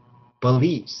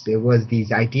beliefs. It was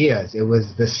these ideas. It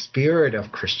was the spirit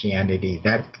of Christianity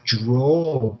that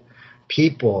drove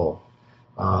people,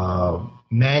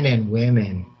 men and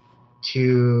women,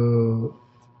 to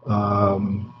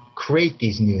create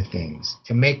these new things,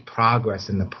 to make progress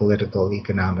in the political,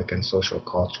 economic, and social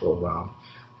cultural realm,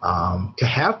 to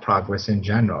have progress in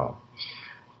general.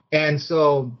 And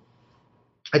so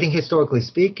I think historically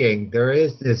speaking, there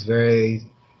is this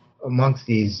amongst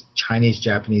these Chinese,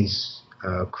 Japanese,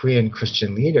 Korean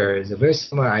Christian leaders, a very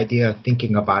similar idea of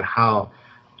thinking about how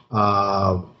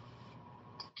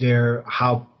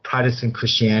Protestant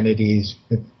Christianity's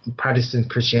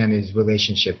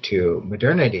relationship to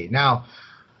modernity. Now,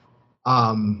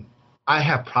 I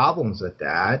have problems with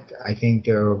that. I think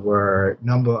there were a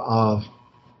number of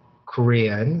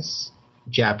Koreans,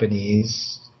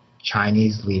 Japanese,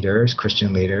 Chinese leaders,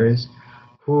 Christian leaders,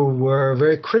 who were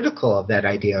very critical of that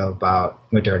idea about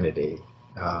modernity,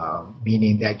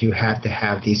 meaning that you have to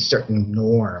have these certain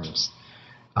norms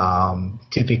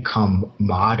to become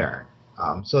modern.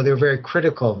 So they're very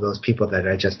critical of those people that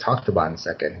I just talked about in a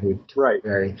second, who right.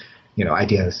 very,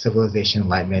 idea of civilization,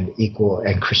 enlightenment, equal,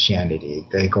 and Christianity.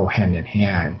 They go hand in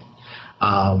hand.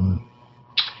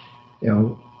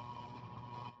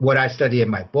 what I study in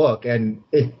my book, and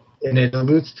it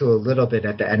alludes to a little bit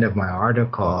at the end of my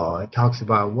article. It talks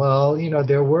about,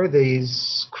 there were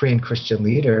these Korean Christian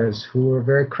leaders who were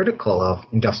very critical of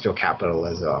industrial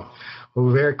capitalism, who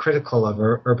were very critical of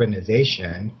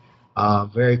urbanization,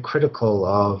 very critical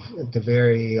of the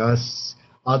various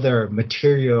other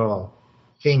material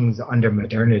things under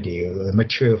modernity, the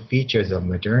material features of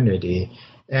modernity,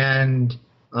 and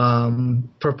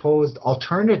proposed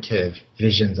alternative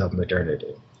visions of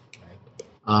modernity.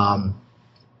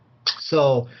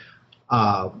 So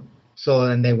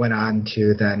then they went on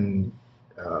to then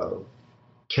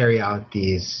carry out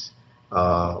these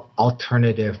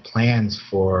alternative plans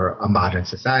for a modern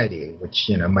society, which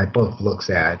my book looks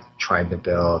at trying to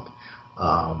build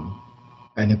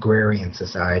an agrarian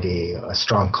society, a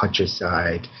strong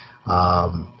countryside,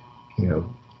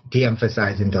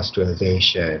 de-emphasize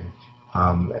industrialization,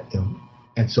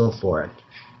 and so forth.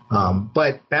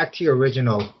 But back to your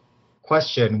original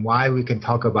question, why we can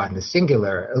talk about in the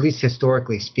singular, at least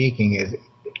historically speaking, is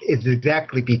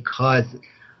exactly because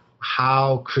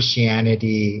how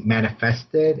Christianity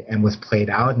manifested and was played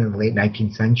out in the late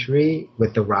 19th century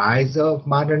with the rise of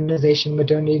modernization,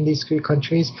 modernity in these three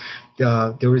countries.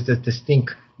 There was a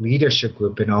distinct leadership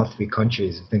group in all three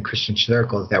countries within Christian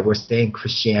circles that were saying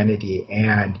Christianity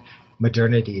and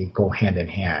modernity go hand in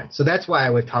hand. So that's why I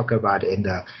would talk about it in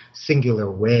the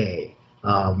singular way.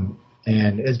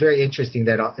 And it's very interesting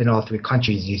that in all three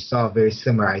countries you saw very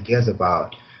similar ideas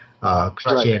about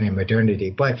Christianity and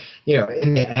modernity. But,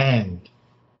 in the end,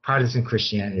 Protestant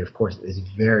Christianity, of course, is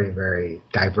very, very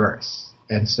diverse.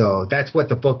 And so that's what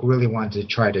the book really wanted to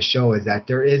try to show, is that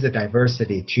there is a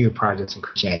diversity to Protestant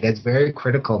Christianity. It's very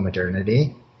critical of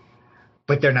modernity,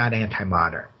 but they're not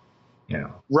anti-modern,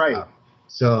 Right.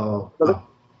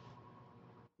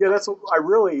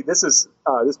 This is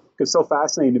so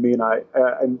fascinating to me,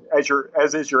 and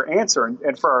as is your answer,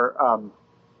 and for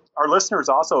our listeners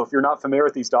also, if you're not familiar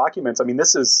with these documents, I mean,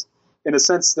 this is, in a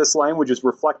sense, this language is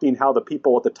reflecting how the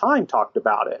people at the time talked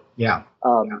about it. Yeah.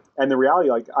 And the reality,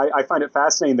 I find it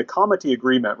fascinating, the Comity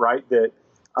Agreement, right, that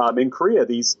in Korea,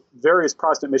 these various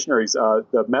Protestant missionaries,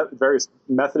 various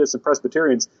Methodists and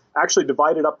Presbyterians, actually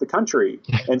divided up the country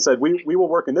and said, we will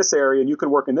work in this area and you can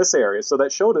work in this area. So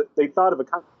that showed that they thought of a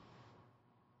country.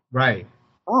 Right.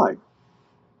 Fine.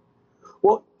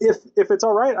 Well, if it's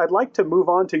all right, I'd like to move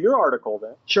on to your article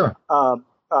then. Sure.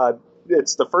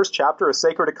 It's the first chapter, A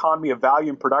Sacred Economy of Value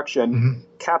and Production,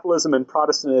 Capitalism and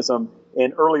Protestantism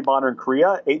in Early Modern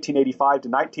Korea, 1885 to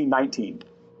 1919.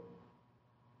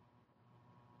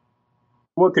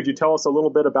 Well, could you tell us a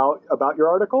little bit about your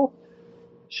article?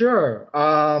 Sure.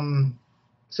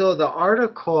 So the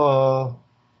article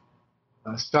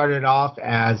started off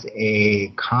as a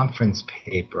conference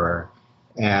paper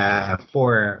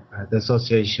for the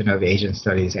Association of Asian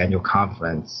Studies annual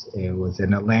conference. It was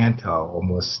in Atlanta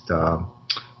almost, I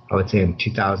would say in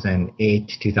 2008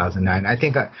 to 2009. I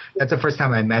think that's the first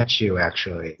time I met you,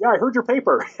 actually. Yeah, I heard your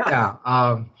paper.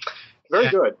 Yeah. Very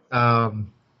good.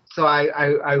 So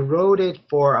I wrote it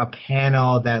for a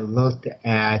panel that looked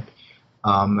at,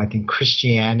 I think,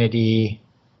 Christianity.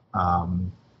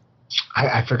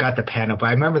 I forgot the panel, but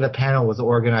I remember the panel was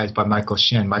organized by Michael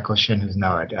Shin, who's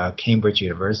now at Cambridge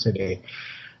University.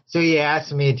 So he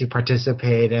asked me to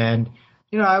participate, and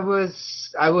I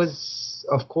was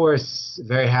of course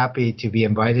very happy to be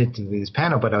invited to this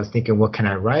panel. But I was thinking, what can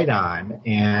I write on?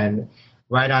 And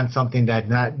write on something that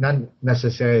not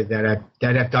necessarily that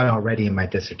I've done already in my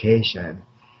dissertation.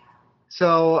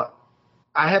 So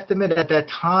I have to admit, at that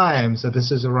time, so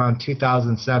this is around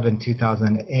 2007,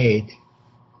 2008.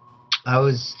 I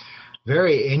was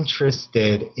very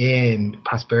interested in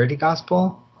prosperity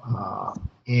gospel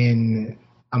in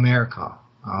America,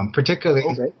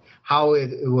 particularly how it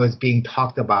was being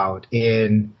talked about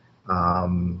in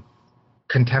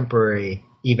contemporary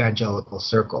evangelical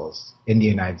circles in the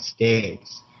United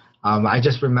States. I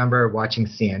just remember watching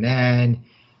CNN,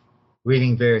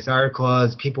 reading various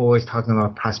articles, people always talking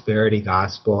about prosperity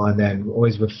gospel, and then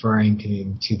always referring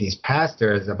to these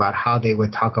pastors about how they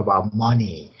would talk about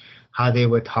money, how they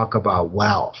would talk about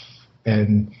wealth,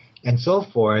 and so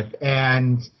forth.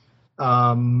 And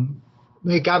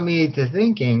it got me to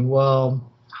thinking, well,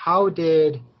 how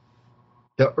did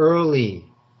the early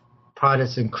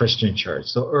Protestant Christian church,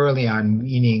 so early on,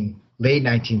 meaning late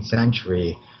 19th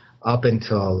century, up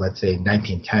until, let's say,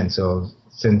 1910, so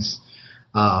since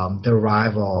the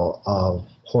arrival of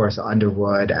Horace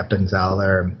Underwood,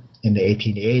 Appenzeller in the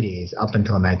 1880s up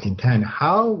until 1910,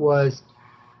 how was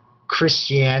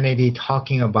Christianity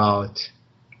talking about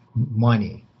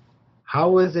money? How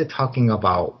was it talking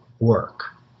about work?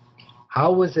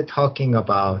 how was it talking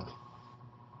about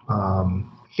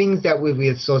things that we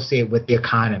associate with the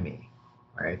economy,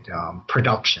 right?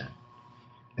 Production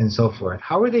and so forth.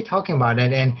 How are they talking about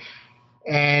it?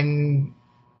 And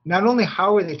not only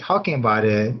how are they talking about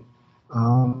it,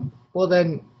 well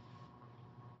then,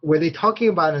 were they talking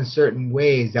about in certain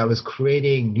ways that was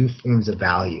creating new forms of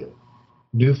value,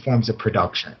 new forms of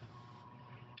production?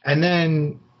 And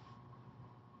then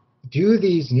do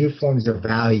these new forms of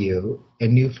value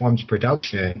and new forms of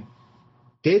production,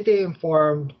 did they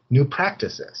inform new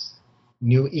practices,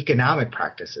 new economic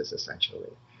practices, essentially?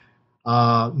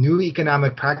 New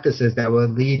economic practices that will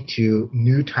lead to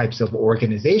new types of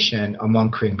organization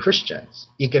among Korean Christians,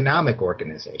 economic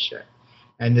organization.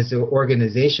 And this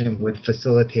organization would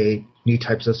facilitate new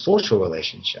types of social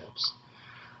relationships.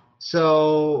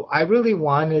 So I really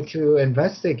wanted to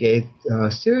investigate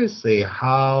seriously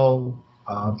how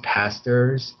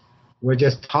pastors were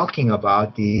just talking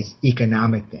about these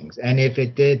economic things, and if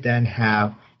it did then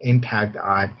have impact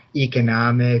on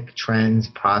economic trends,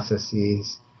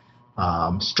 processes,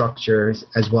 structures,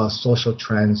 as well as social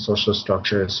trends, social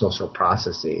structures, social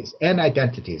processes, and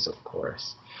identities, of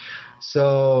course.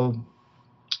 So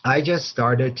I just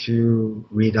started to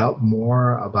read up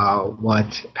more about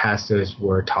what pastors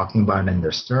were talking about in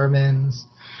their sermons,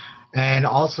 and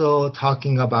also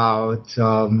talking about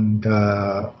the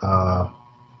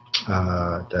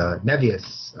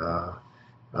Nevius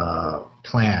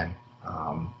plan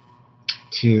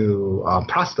to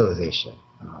proselytization.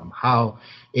 How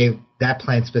that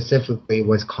plan specifically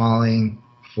was calling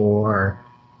for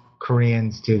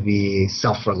Koreans to be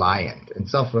self-reliant. And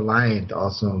self-reliant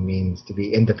also means to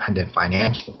be independent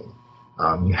financially.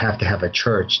 You have to have a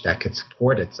church that could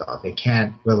support itself. It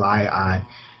can't rely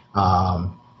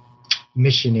on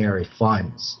missionary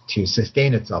funds to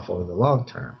sustain itself over the long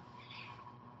term.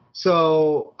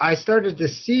 So I started to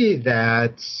see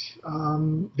that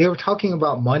they were talking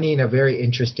about money in a very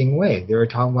interesting way. They were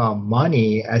talking about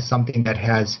money as something that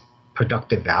has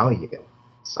productive value,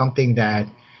 something that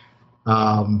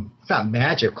it's not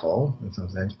magical in some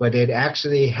sense, but it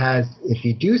actually has, if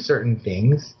you do certain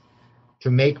things to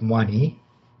make money,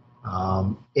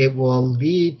 it will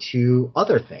lead to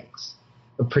other things.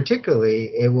 But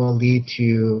particularly, it will lead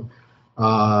to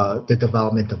the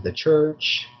development of the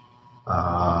church,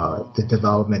 the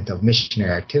development of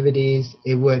missionary activities.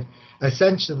 It would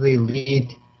essentially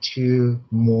lead to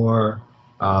more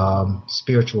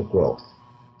spiritual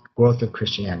growth of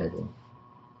Christianity,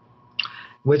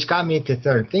 which got me to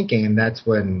start thinking. And that's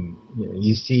when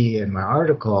you see in my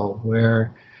article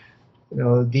where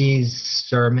these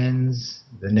sermons,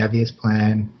 the Nevius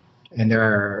plan, and there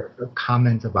are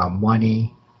comments about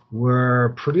money,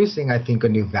 were producing, I think, a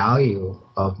new value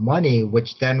of money,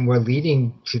 which then were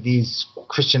leading to these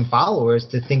Christian followers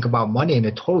to think about money in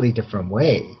a totally different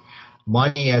way.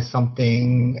 Money as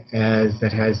something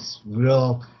that has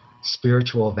real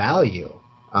spiritual value.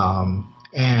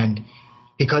 And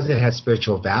because it has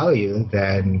spiritual value,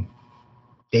 then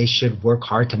they should work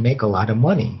hard to make a lot of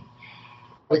money.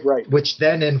 Right. Which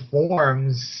then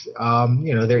informs,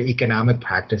 their economic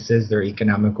practices, their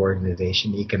economic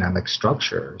organization, economic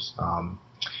structures.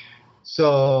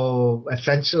 So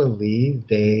essentially,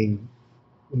 they,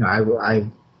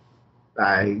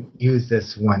 I use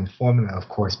this one formula, of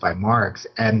course, by Marx,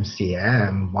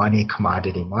 MCM, money,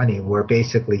 commodity money, where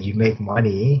basically you make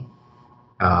money,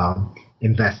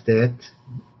 invest it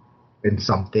in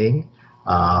something,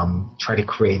 try to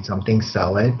create something,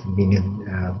 sell it, meaning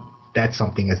that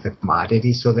something as the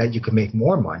commodity so that you can make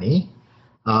more money.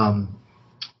 And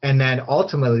then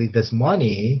ultimately this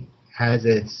money has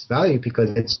its value because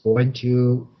it's going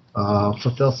to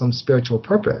fulfill some spiritual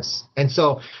purpose. And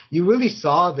so you really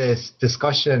saw this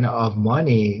discussion of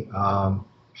money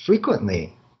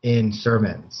frequently in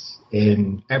sermons,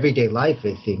 in everyday life,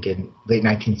 I think, in late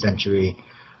 19th century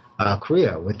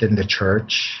Korea, within the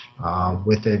church,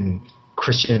 within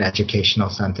Christian educational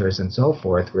centers and so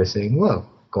forth. We're saying, look,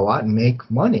 go out and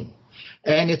make money.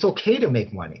 And it's okay to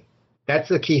make money. That's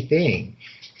the key thing.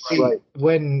 See, right.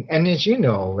 And as you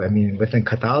know, within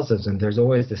Catholicism, there's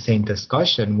always the same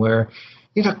discussion where,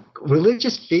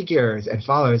 religious figures and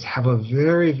followers have a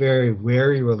very, very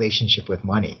wary relationship with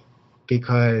money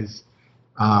because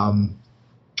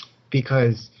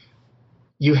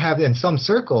you have in some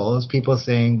circles people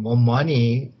saying, well,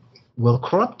 money will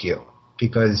corrupt you.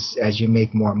 Because as you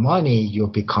make more money, you'll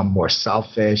become more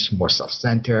selfish, more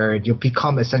self-centered. You'll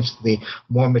become essentially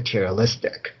more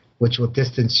materialistic, which will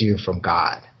distance you from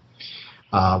God.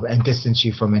 and distance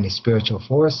you from any spiritual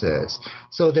forces.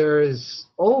 So there is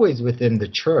always within the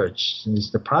church,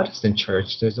 the Protestant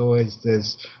church, there's always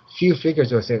this few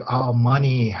figures who say, oh,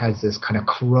 money has this kind of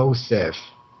corrosive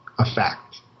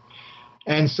effect.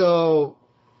 And so,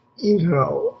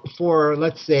 for,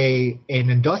 let's say, an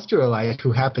industrialite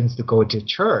who happens to go to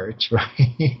church,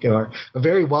 right, or a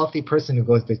very wealthy person who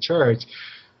goes to church,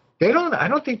 I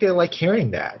don't think they like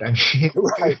hearing that. I mean,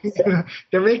 right.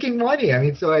 They're making money. I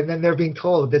mean, and then they're being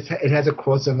told it has a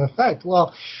corrosive effect.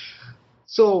 Well,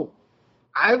 so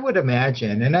I would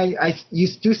imagine, and you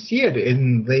do see it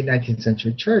in late 19th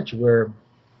century church, where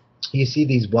you see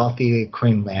these wealthy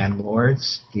Korean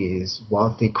landlords, these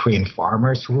wealthy Korean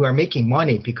farmers who are making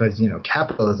money because,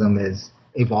 capitalism is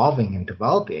evolving and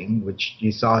developing, which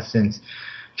you saw since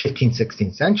 15th,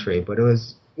 16th century, but it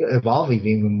was evolving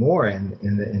even more in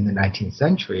the 19th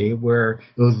century, where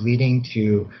it was leading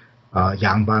to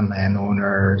Yangban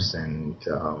landowners and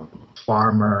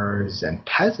farmers and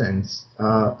peasants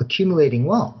accumulating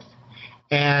wealth.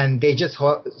 And they just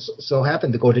so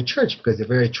happen to go to church because they're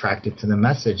very attracted to the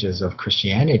messages of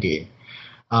Christianity.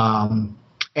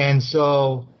 And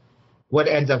so what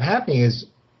ends up happening is,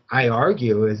 I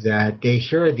argue, is that they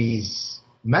hear these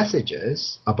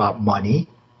messages about money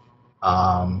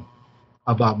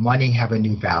have a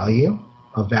new value,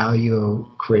 a value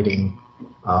creating,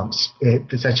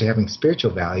 essentially having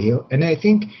spiritual value. And I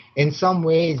think in some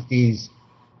ways these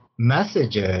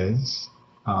messages,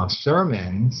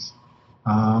 sermons,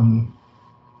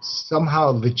 somehow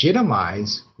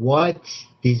legitimize what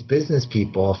these business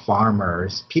people,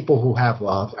 farmers, people who have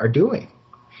wealth are doing.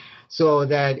 So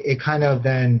that it kind of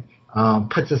then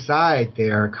puts aside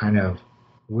their kind of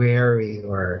wary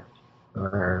or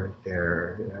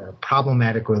their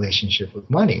problematic relationship with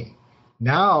money.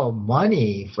 Now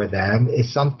money for them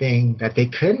is something that they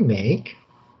can make,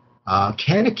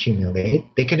 can accumulate.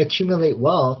 They can accumulate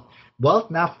wealth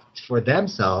not for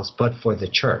themselves, but for the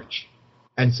church.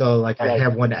 And so, I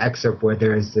have one excerpt where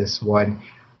there is this one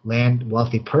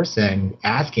wealthy person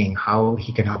asking how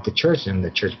he can help the church, and the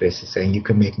church basically saying you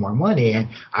can make more money. And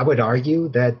I would argue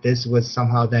that this was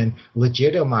somehow then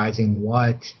legitimizing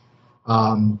what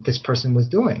this person was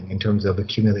doing in terms of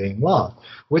accumulating wealth,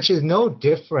 which is no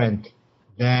different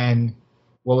than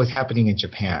what was happening in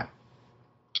Japan,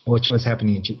 which was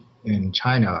happening in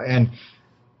China. And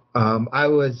while I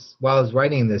was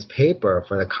writing this paper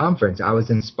for the conference, I was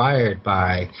inspired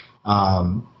by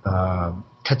Tetsuo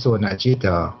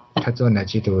Najita. Tetsuo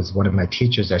Najita was one of my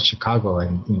teachers at Chicago,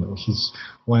 and he's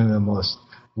one of the most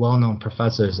well-known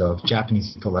professors of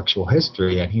Japanese intellectual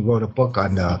history, and he wrote a book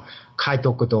on the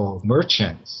Kaitokudo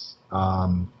merchants.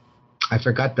 I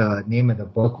forgot the name of the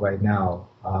book right now,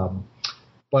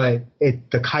 but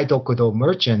the Kaitokudo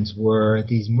merchants were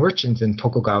these merchants in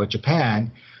Tokugawa,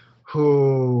 Japan,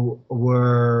 who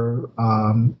were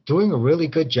doing a really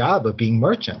good job of being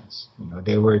merchants.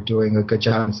 They were doing a good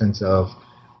job in the sense of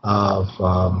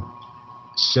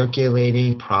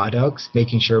circulating products,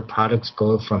 making sure products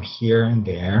go from here and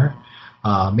there,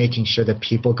 making sure that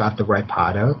people got the right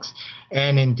products.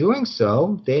 And in doing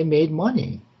so, they made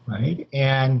money, right?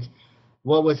 And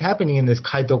what was happening in this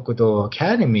Kaitokudo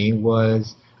Academy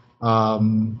was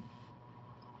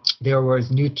there was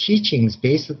new teachings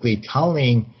basically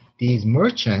telling these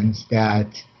merchants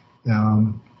that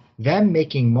them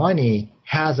making money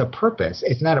has a purpose.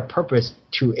 It's not a purpose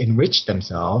to enrich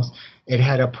themselves. It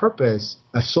had a purpose,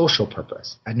 a social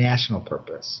purpose, a national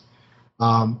purpose,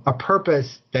 a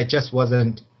purpose that just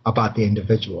wasn't about the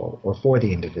individual or for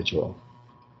the individual.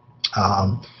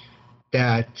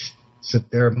 So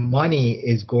their money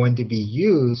is going to be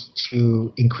used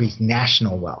to increase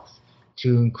national wealth,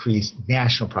 to increase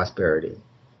national prosperity.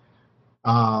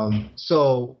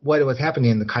 So what was happening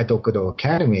in the Kaitokudo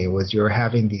Academy was you're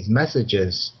having these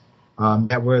messages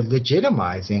that were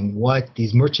legitimizing what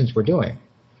these merchants were doing.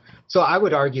 So I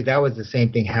would argue that was the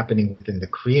same thing happening within the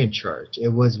Korean church. It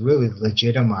was really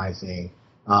legitimizing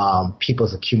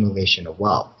people's accumulation of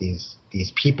wealth, these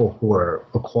people who are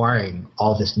acquiring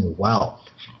all this new wealth.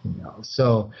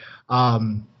 So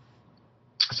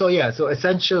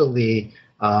essentially,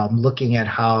 looking at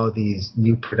how these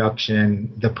the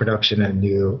production of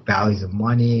new values of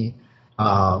money,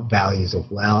 values of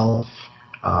wealth,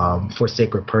 for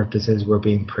sacred purposes were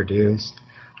being produced.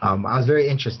 I was very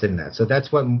interested in that. So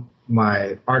that's what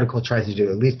my article tries to do,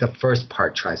 at least the first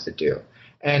part tries to do.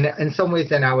 And in some ways,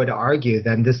 then I would argue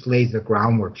then this lays the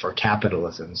groundwork for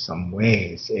capitalism in some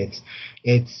ways.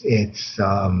 It's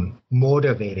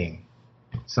motivating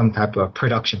some type of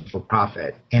production for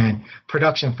profit. And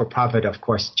production for profit, of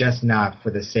course, just not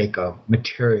for the sake of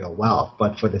material wealth,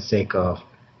 but for the sake of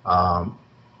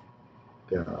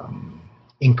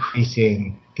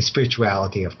increasing the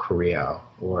spirituality of Korea,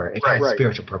 or it has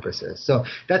spiritual purposes. So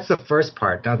that's the first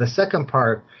part. Now the second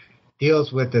part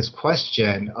deals with this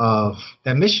question of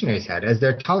that missionaries had as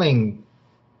they're telling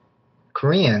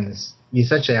Koreans, you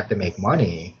essentially have to make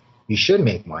money. You should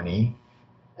make money,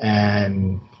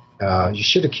 and you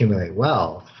should accumulate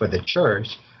wealth for the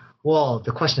church. Well,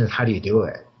 the question is, how do you do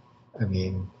it? I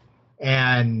mean,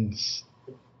 and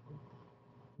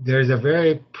there's a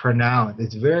very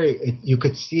pronounced, you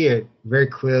could see it very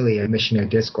clearly in missionary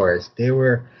discourse.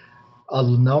 A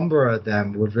number of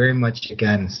them were very much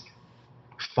against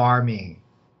farming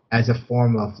as a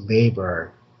form of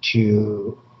labor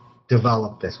to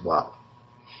develop this wealth.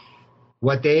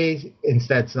 What they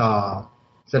instead saw,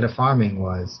 instead of farming,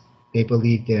 was they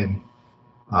believed in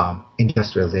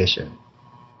industrialization.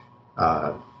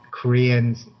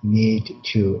 Koreans need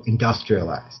to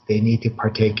industrialize. They need to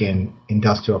partake in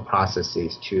industrial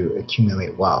processes to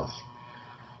accumulate wealth.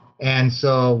 And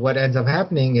so what ends up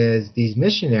happening is these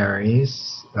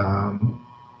missionaries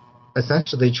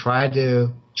essentially try to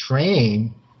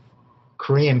train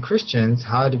Korean Christians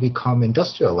how to become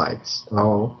industrialites,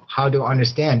 or how to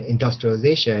understand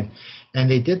industrialization. And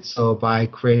they did so by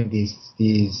creating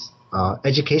these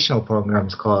educational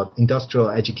programs called industrial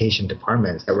education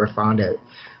departments that were found at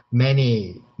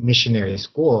many missionary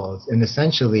schools. And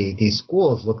essentially these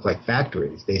schools looked like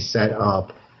factories. They set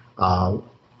up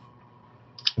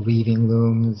weaving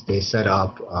looms, they set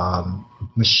up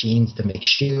machines to make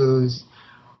shoes,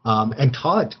 and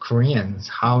taught Koreans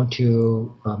how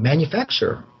to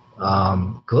manufacture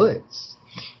goods,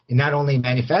 and not only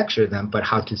manufacture them, but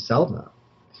how to sell them.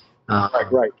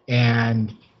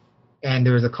 And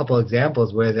there was a couple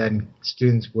examples where then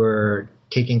students were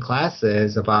taking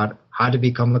classes about how to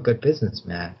become a good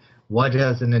businessman, what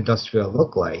does an industrial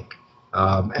look like,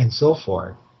 and so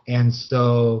forth. And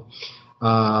so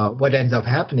what ends up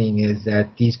happening is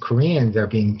that these Koreans are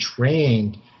being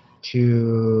trained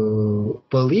to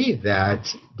believe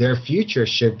that their future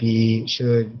should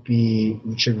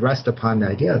rest upon the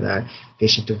idea that they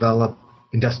should develop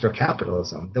industrial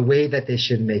capitalism. The way that they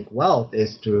should make wealth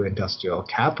is through industrial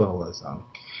capitalism.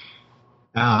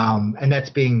 And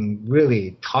that's being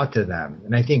really taught to them,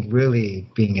 and I think really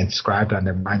being inscribed on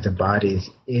their minds and bodies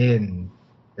in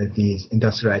these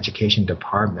industrial education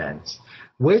departments,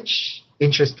 which,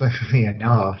 interestingly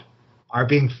enough, are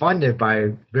being funded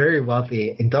by very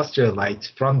wealthy industrialites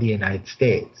from the United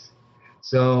States.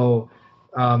 So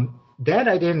that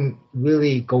I didn't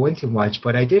really go into much,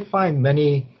 but I did find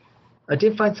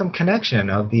some connection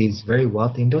of these very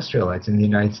wealthy industrialites in the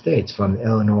United States, from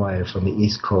Illinois, from the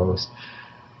East Coast,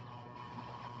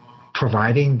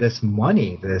 providing this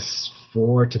money,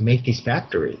 to make these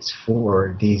factories,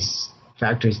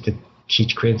 to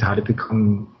teach Koreans how to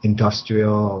become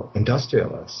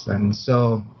industrialists. And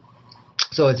so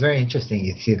it's very interesting.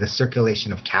 You see the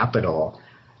circulation of capital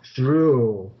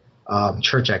through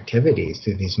church activities,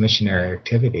 through these missionary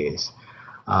activities.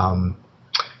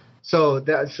 So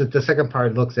the second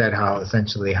part looks at how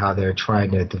they're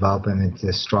trying to develop them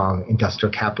into strong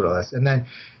industrial capitalists. And then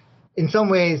in some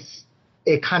ways,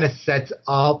 it kind of sets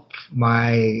up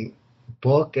my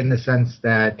book in the sense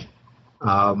that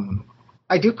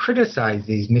I do criticize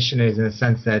these missionaries in the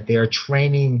sense that they are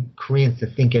training Koreans to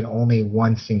think in only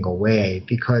one single way,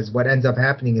 because what ends up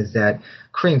happening is that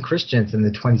Korean Christians in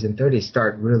the 20s and 30s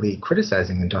start really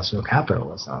criticizing industrial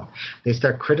capitalism. They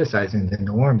start criticizing the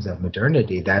norms of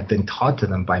modernity that have been taught to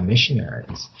them by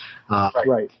missionaries.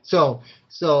 So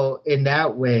in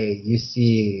that way, you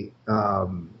see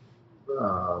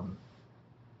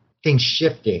things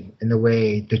shifting in the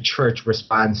way the church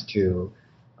responds to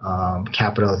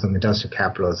capitalism, industrial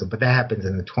capitalism, but that happens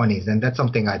in the 20s, and that's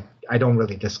something I don't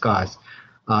really discuss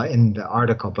in the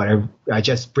article, but I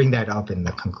just bring that up in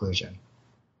the conclusion.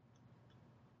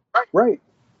 Right.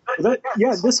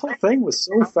 This whole thing was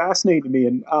so fascinating to me,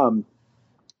 and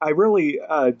I really,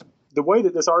 the way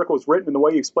that this article was written and the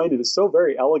way you explained it is so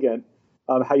very elegant,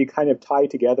 how you kind of tie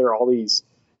together all these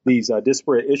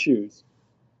disparate issues.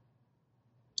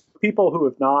 People who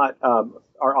have not,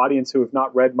 our audience who have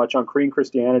not read much on Korean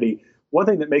Christianity, one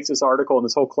thing that makes this article and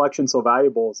this whole collection so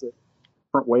valuable is a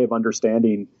different way of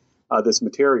understanding this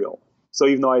material. So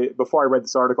even though before I read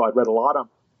this article, I'd read a lot on.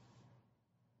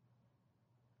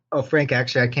 Oh, Frank,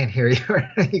 actually, I can't hear you.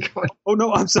 Oh,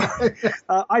 no, I'm sorry.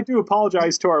 I do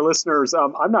apologize to our listeners.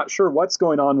 I'm not sure what's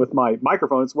going on with my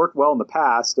microphone. It's worked well in the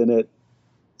past, and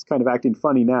it's kind of acting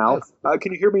funny now.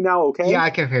 Can you hear me now okay? Yeah,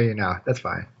 I can hear you now. That's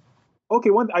fine.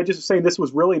 Okay, I just was saying this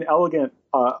was really an elegant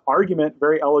argument,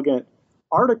 very elegant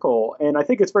article, and I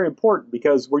think it's very important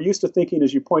because we're used to thinking,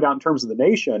 as you point out, in terms of the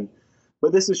nation,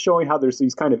 but this is showing how there's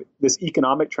this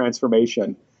economic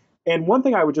transformation. And one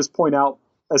thing I would just point out,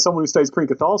 as someone who studies Korean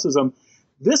Catholicism,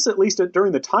 this, at least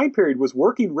during the time period, was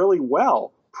working really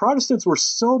well. Protestants were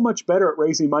so much better at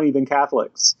raising money than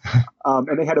Catholics,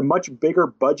 and they had a much bigger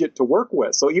budget to work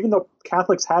with. So even though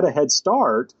Catholics had a head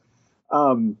start,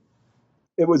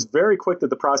 it was very quick that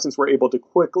the Protestants were able to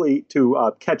quickly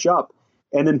catch up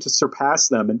and then to surpass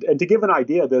them. And to give an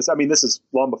idea of this, I mean, this is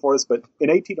long before this, but in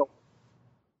 1800,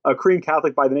 a Korean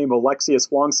Catholic by the name of Alexius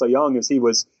Hwang Sayung,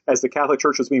 as the Catholic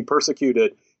Church was being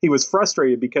persecuted, he was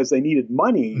frustrated because they needed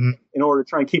money in order to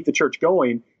try and keep the church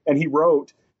going. And he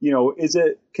wrote,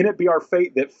 can it be our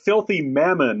fate that filthy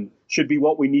mammon should be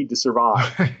what we need to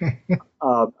survive?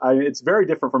 It's very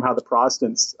different from how the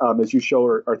Protestants, as you show,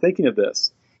 are thinking of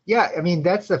this. Yeah, I mean,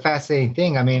 that's the fascinating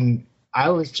thing. I mean,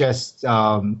 I was just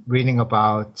reading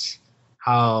about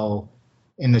how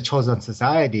in the Chosun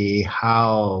society,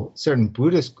 how certain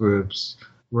Buddhist groups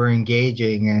were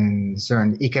engaging in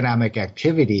certain economic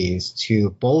activities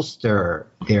to bolster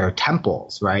their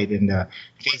temples, right, in the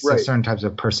face of certain types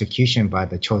of persecution by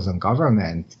the Chosun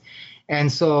government.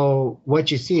 And so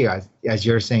what you see, as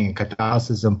you're saying, in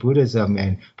Catholicism, Buddhism,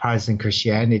 and Protestant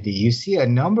Christianity, you see a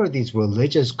number of these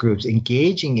religious groups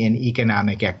engaging in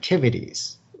economic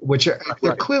activities, which are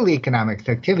they're clearly economic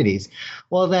activities.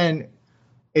 Well, then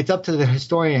it's up to the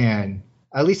historian,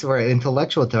 at least for an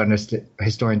intellectual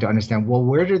historian, to understand, well,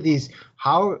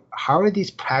 how are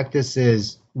these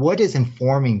practices, what is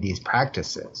informing these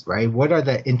practices, right? What are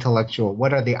the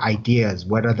ideas,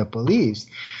 what are the beliefs?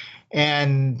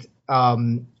 And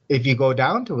if you go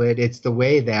down to it, it's the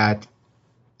way that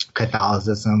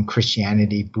Catholicism,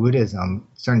 Christianity, Buddhism,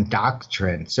 certain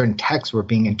doctrines, certain texts were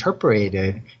being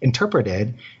interpreted,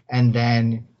 and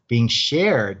then being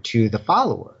shared to the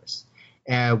followers,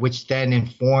 which then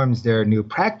informs their new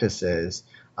practices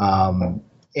and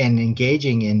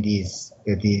engaging in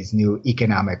these new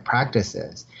economic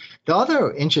practices. The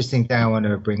other interesting thing I want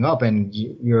to bring up, and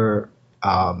you're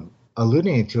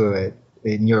alluding to it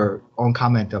in your own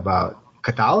comment about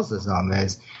Catholicism,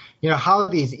 is how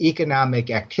these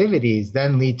economic activities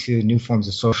then lead to new forms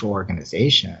of social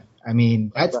organization. I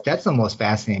mean, that's the most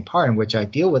fascinating part, in which I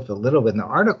deal with a little bit in the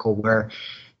article, where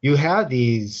you have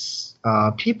these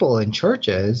people in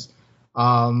churches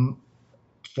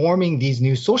forming these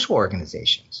new social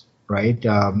organizations, right?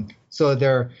 So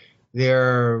they're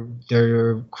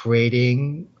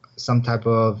creating some type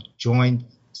of joint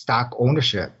stock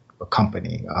ownership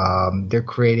company. They're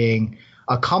creating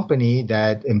a company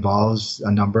that involves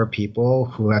a number of people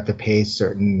who have to pay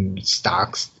certain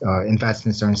stocks, invest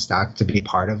in certain stocks to be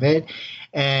part of it.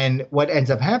 And what ends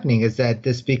up happening is that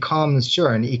this becomes,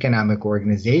 sure, an economic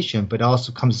organization, but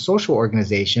also becomes a social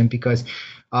organization, because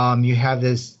you have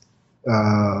this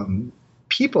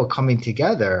people coming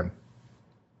together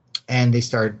and they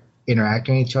start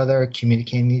interacting with each other,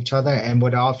 communicating with each other. And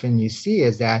what often you see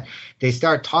is that they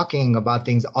start talking about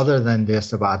things other than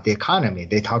just about the economy.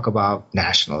 They talk about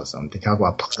nationalism. They talk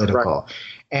about political. Right.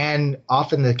 And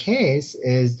often the case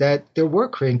is that there were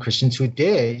Korean Christians who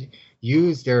did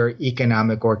use their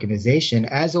economic organization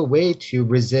as a way to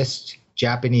resist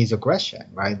Japanese aggression,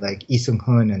 right? Like Lee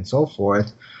Seung-hoon and so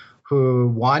forth, who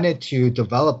wanted to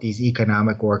develop these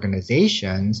economic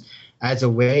organizations as a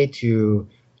way to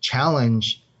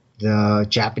challenge the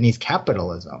Japanese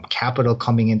capitalism, capital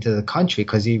coming into the country,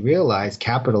 because he realized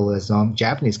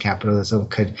Japanese capitalism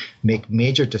could make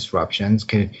major disruptions,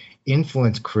 could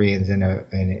influence Koreans in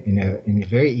a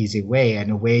very easy way, and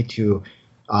a way to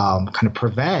kind of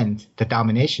prevent the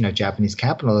domination of Japanese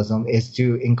capitalism is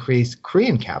to increase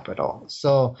Korean capital.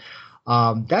 So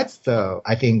that's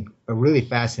I think, a really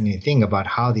fascinating thing about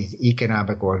how these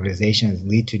economic organizations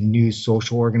lead to new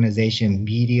social organization,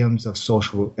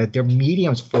 they're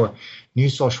mediums for new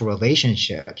social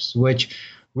relationships, which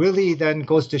really then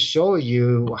goes to show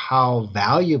you how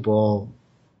valuable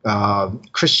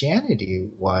Christianity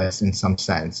was in some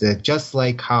sense. Just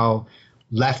like how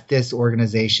leftist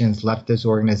organizations,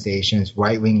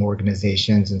 right-wing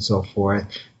organizations, and so forth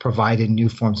provided new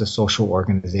forms of social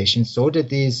organizations, so did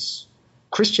these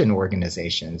Christian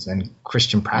organizations and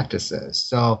Christian practices.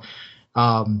 So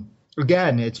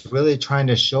again, it's really trying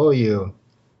to show you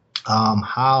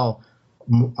how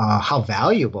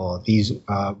valuable these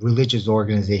religious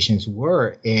organizations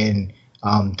were in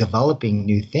developing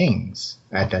new things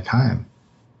at that time.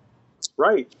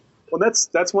 Right. Well,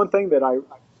 that's one thing that I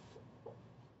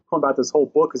about this whole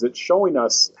book, is it's showing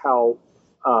us how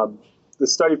the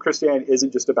study of Christianity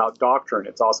isn't just about doctrine.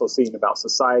 It's also seeing about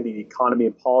society, economy,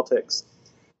 and politics.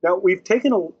 Now, we've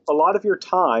taken a lot of your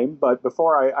time, but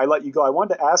before I let you go, I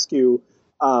wanted to ask you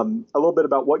a little bit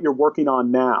about what you're working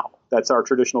on now. That's our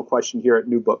traditional question here at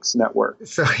New Books Network.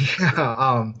 So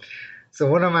so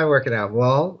what am I working at?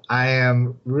 Well, I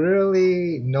am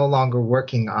really no longer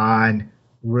working on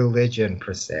religion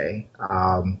per se.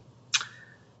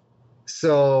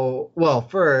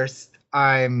 First,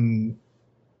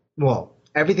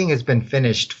 everything has been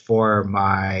finished for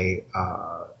my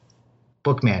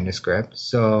book manuscript.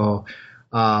 So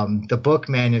the book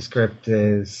manuscript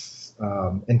is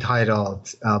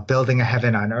entitled Building a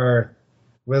Heaven on Earth,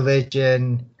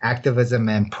 Religion, Activism,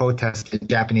 and Protest in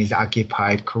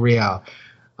Japanese-Occupied Korea.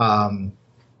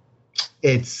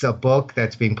 It's a book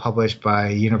that's being published by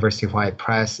University of Hawaii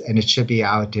Press, and it should be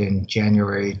out in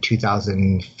January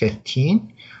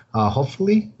 2015,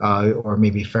 hopefully, or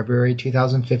maybe February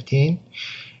 2015.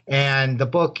 And the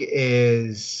book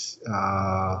is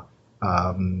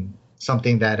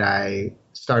something that I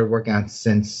started working on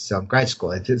since grad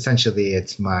school.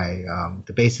 It's my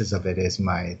the basis of it is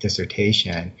my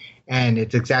dissertation, and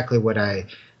it's exactly what I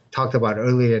talked about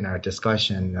earlier in our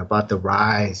discussion about the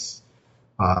rise,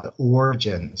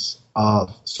 origins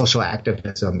of social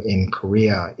activism in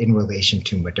Korea in relation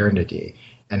to modernity,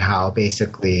 and how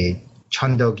basically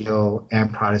Chundogyo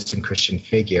and Protestant Christian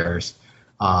figures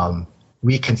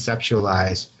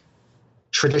reconceptualize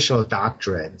traditional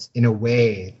doctrines in a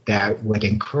way that would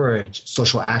encourage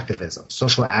social activism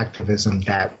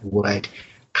that would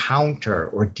counter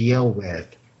or deal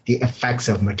with the effects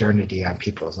of modernity on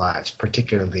people's lives,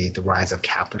 particularly the rise of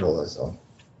capitalism.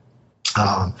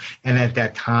 And at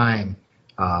that time,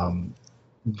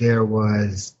 there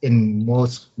was, in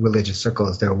most religious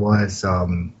circles, there were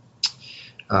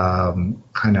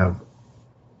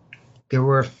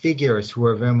figures who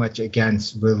were very much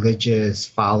against religious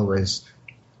followers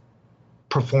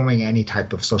performing any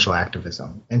type of social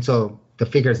activism. And so the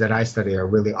figures that I study are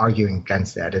really arguing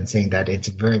against that and saying that it's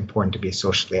very important to be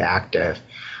socially active,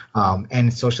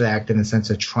 and socially active in the sense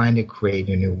of trying to create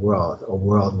a new world, a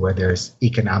world where there's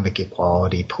economic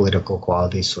equality, political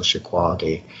equality, social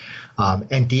equality,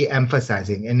 and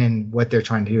de-emphasizing. And then what they're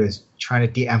trying to do is trying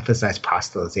to de-emphasize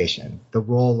proselytization. The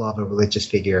role of a religious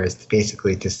figure is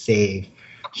basically to save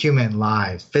human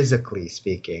lives, physically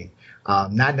speaking,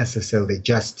 not necessarily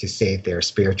just to save their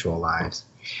spiritual lives.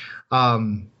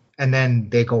 And then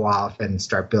they go off and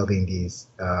start building these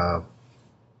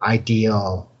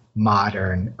ideal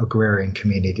modern agrarian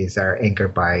communities that are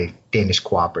anchored by Danish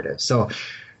cooperatives. So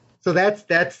that's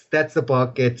the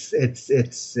book. It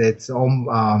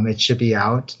should be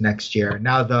out next year.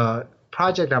 Now the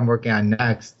project I'm working on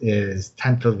next is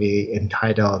tentatively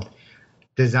entitled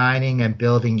Designing and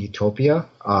Building Utopia,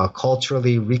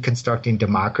 Culturally Reconstructing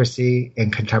Democracy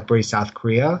in Contemporary South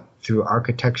Korea Through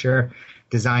Architecture,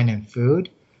 Design, and Food.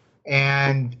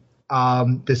 And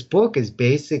this book is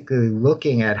basically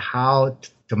looking at how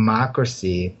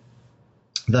democracy,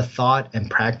 the thought and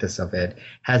practice of it,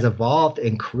 has evolved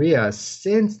in Korea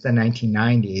since the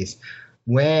 1990s,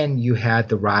 when you had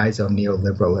the rise of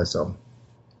neoliberalism.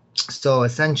 So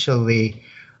essentially,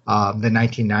 the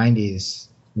 1990s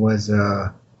was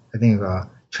a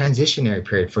transitionary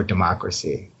period for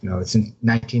democracy. It's in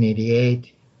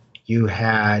 1988, you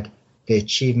had the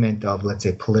achievement of, let's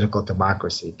say, political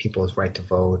democracy, people's right to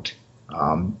vote,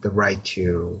 the right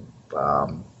to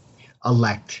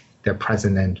elect their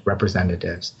president,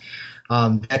 representatives.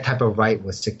 That type of right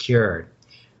was secured.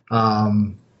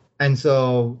 And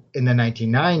so in the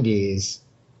 1990s,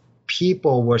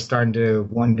 people were starting to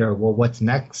wonder, well, what's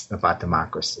next about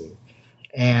democracy?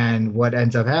 And what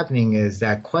ends up happening is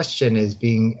that question is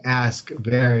being asked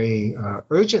very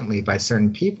urgently by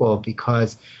certain people,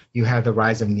 because you have the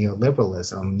rise of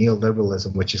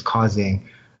neoliberalism, which is causing,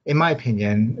 in my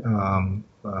opinion,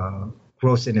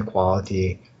 gross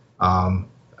inequality,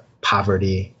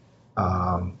 poverty,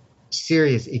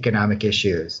 serious economic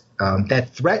issues that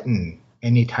threaten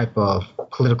any type of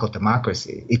political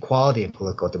democracy, equality in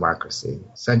political democracy.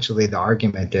 Essentially, the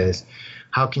argument is,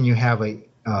 how can you have a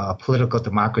political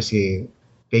democracy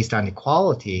based on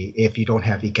equality if you don't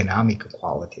have economic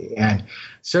equality? And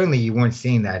certainly you weren't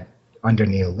seeing that under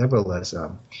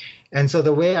neoliberalism. And so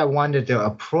the way I wanted to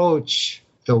approach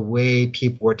the way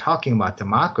people were talking about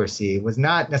democracy was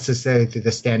not necessarily through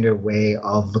the standard way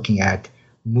of looking at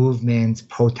movements,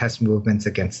 protest movements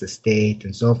against the state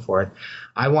and so forth.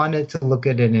 I wanted to look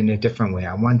at it in a different way.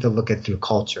 I wanted to look at it through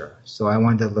culture. So I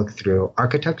wanted to look through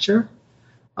architecture,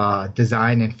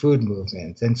 design, and food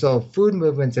movements. And so food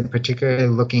movements in particular,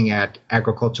 looking at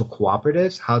agricultural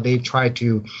cooperatives, how they try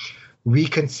to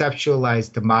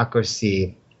reconceptualize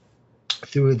democracy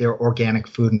through their organic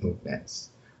food movements.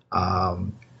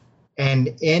 And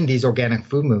in these organic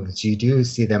food movements, you do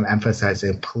see them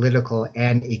emphasizing political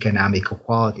and economic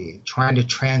equality, trying to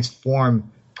transform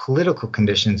political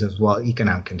conditions as well as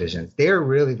economic conditions. They're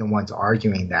really the ones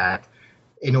arguing that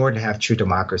in order to have true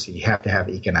democracy, you have to have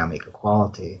economic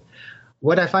equality.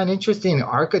 What I find interesting in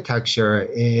architecture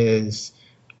is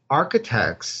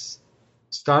architects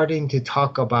starting to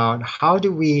talk about how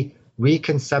do we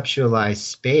reconceptualize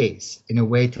space in a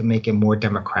way to make it more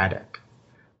democratic.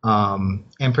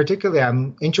 And particularly,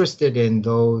 I'm interested in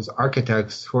those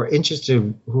architects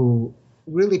who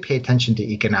really pay attention to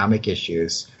economic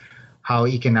issues, how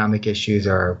economic issues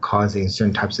are causing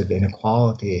certain types of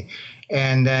inequality,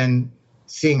 and then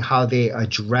seeing how they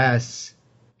address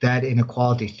that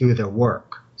inequality through their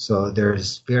work. So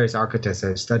there's various architects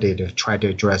I've studied to try to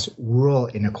address rural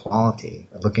inequality,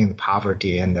 looking at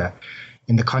poverty in the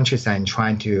countryside and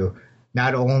trying to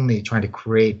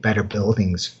create better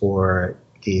buildings for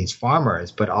these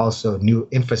farmers, but also new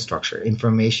infrastructure,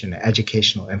 information,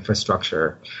 educational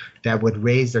infrastructure that would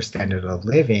raise their standard of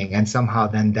living, and somehow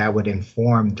then that would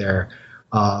inform their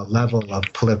level of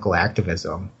political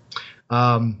activism.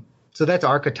 So that's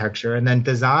architecture. And then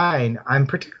design, I'm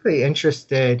particularly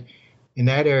interested in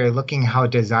that area, looking how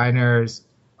designers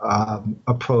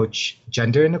approach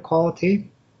gender inequality.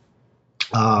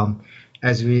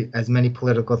 As many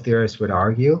political theorists would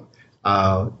argue,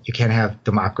 you can't have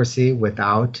democracy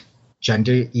without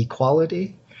gender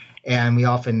equality. And we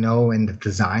often know in the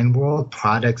design world,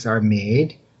 products are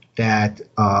made that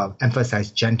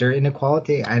emphasize gender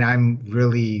inequality. And I'm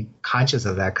really conscious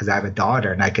of that because I have a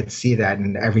daughter and I could see that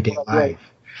in everyday life.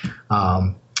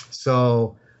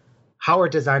 So how are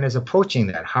designers approaching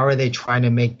that? How are they trying to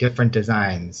make different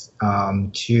designs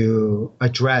to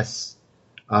address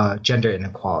gender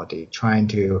inequality, trying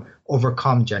to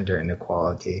overcome gender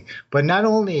inequality, but not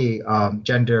only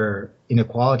gender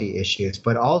inequality issues,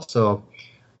 but also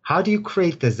how do you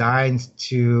create designs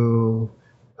to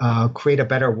create a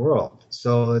better world?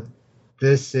 So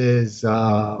this is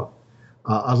a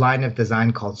line of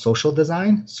design called social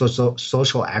design,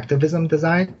 social activism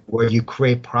design, where you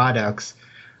create products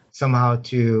somehow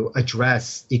to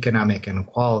address economic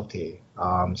inequality.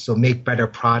 So make better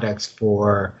products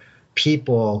for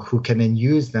people who can then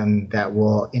use them that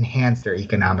will enhance their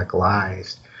economic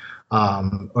lives,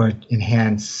 or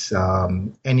enhance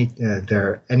any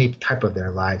type of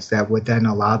their lives that would then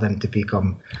allow them to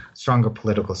become stronger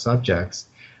political subjects.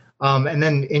 And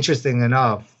then, interesting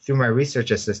enough, through my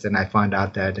research assistant, I found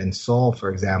out that in Seoul, for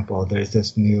example, there's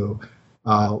this new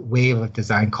wave of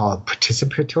design called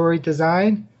participatory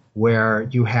design, where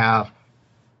you have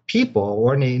people,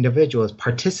 ordinary individuals,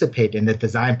 participate in the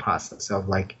design process of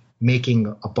like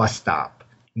making a bus stop,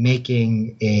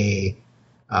 designing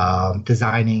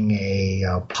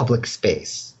a public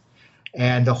space.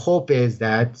 And the hope is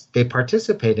that they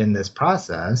participate in this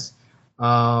process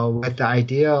with the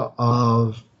idea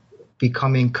of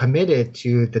becoming committed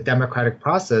to the democratic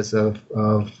process of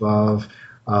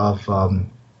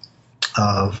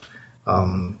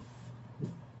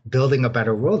building a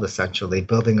better world, essentially,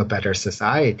 building a better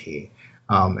society,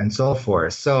 and so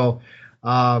forth. So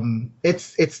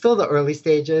it's still the early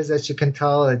stages, as you can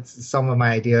tell. Some of my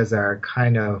ideas are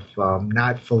kind of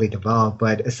not fully developed,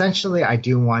 but essentially I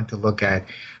do want to look at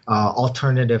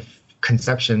alternative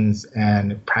conceptions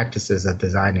and practices of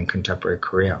design in contemporary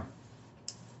Korea.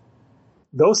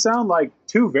 Those sound like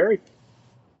two very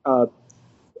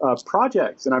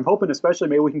projects, and I'm hoping especially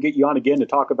maybe we can get you on again to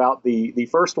talk about the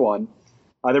first one.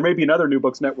 There may be another New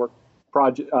Books Network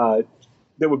project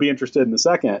that would be interested in the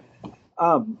second.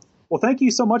 Well, thank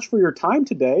you so much for your time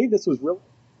today. This was really,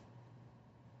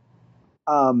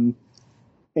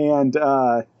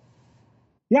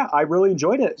 yeah, I really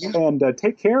enjoyed it. Yeah. And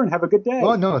take care and have a good day.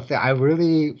 Oh no,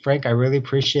 Frank, I really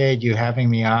appreciate you having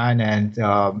me on, and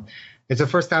it's the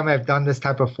first time I've done this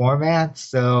type of format.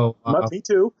 So me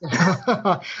too.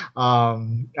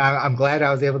 I'm glad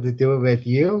I was able to do it with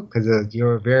you because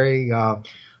you're a very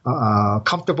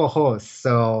comfortable host.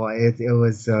 So it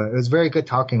was very good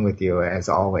talking with you as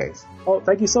always. Oh,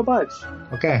 thank you so much.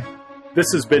 Okay.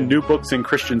 This has been New Books in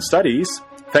Christian Studies.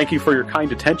 Thank you for your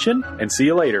kind attention, and see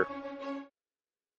you later.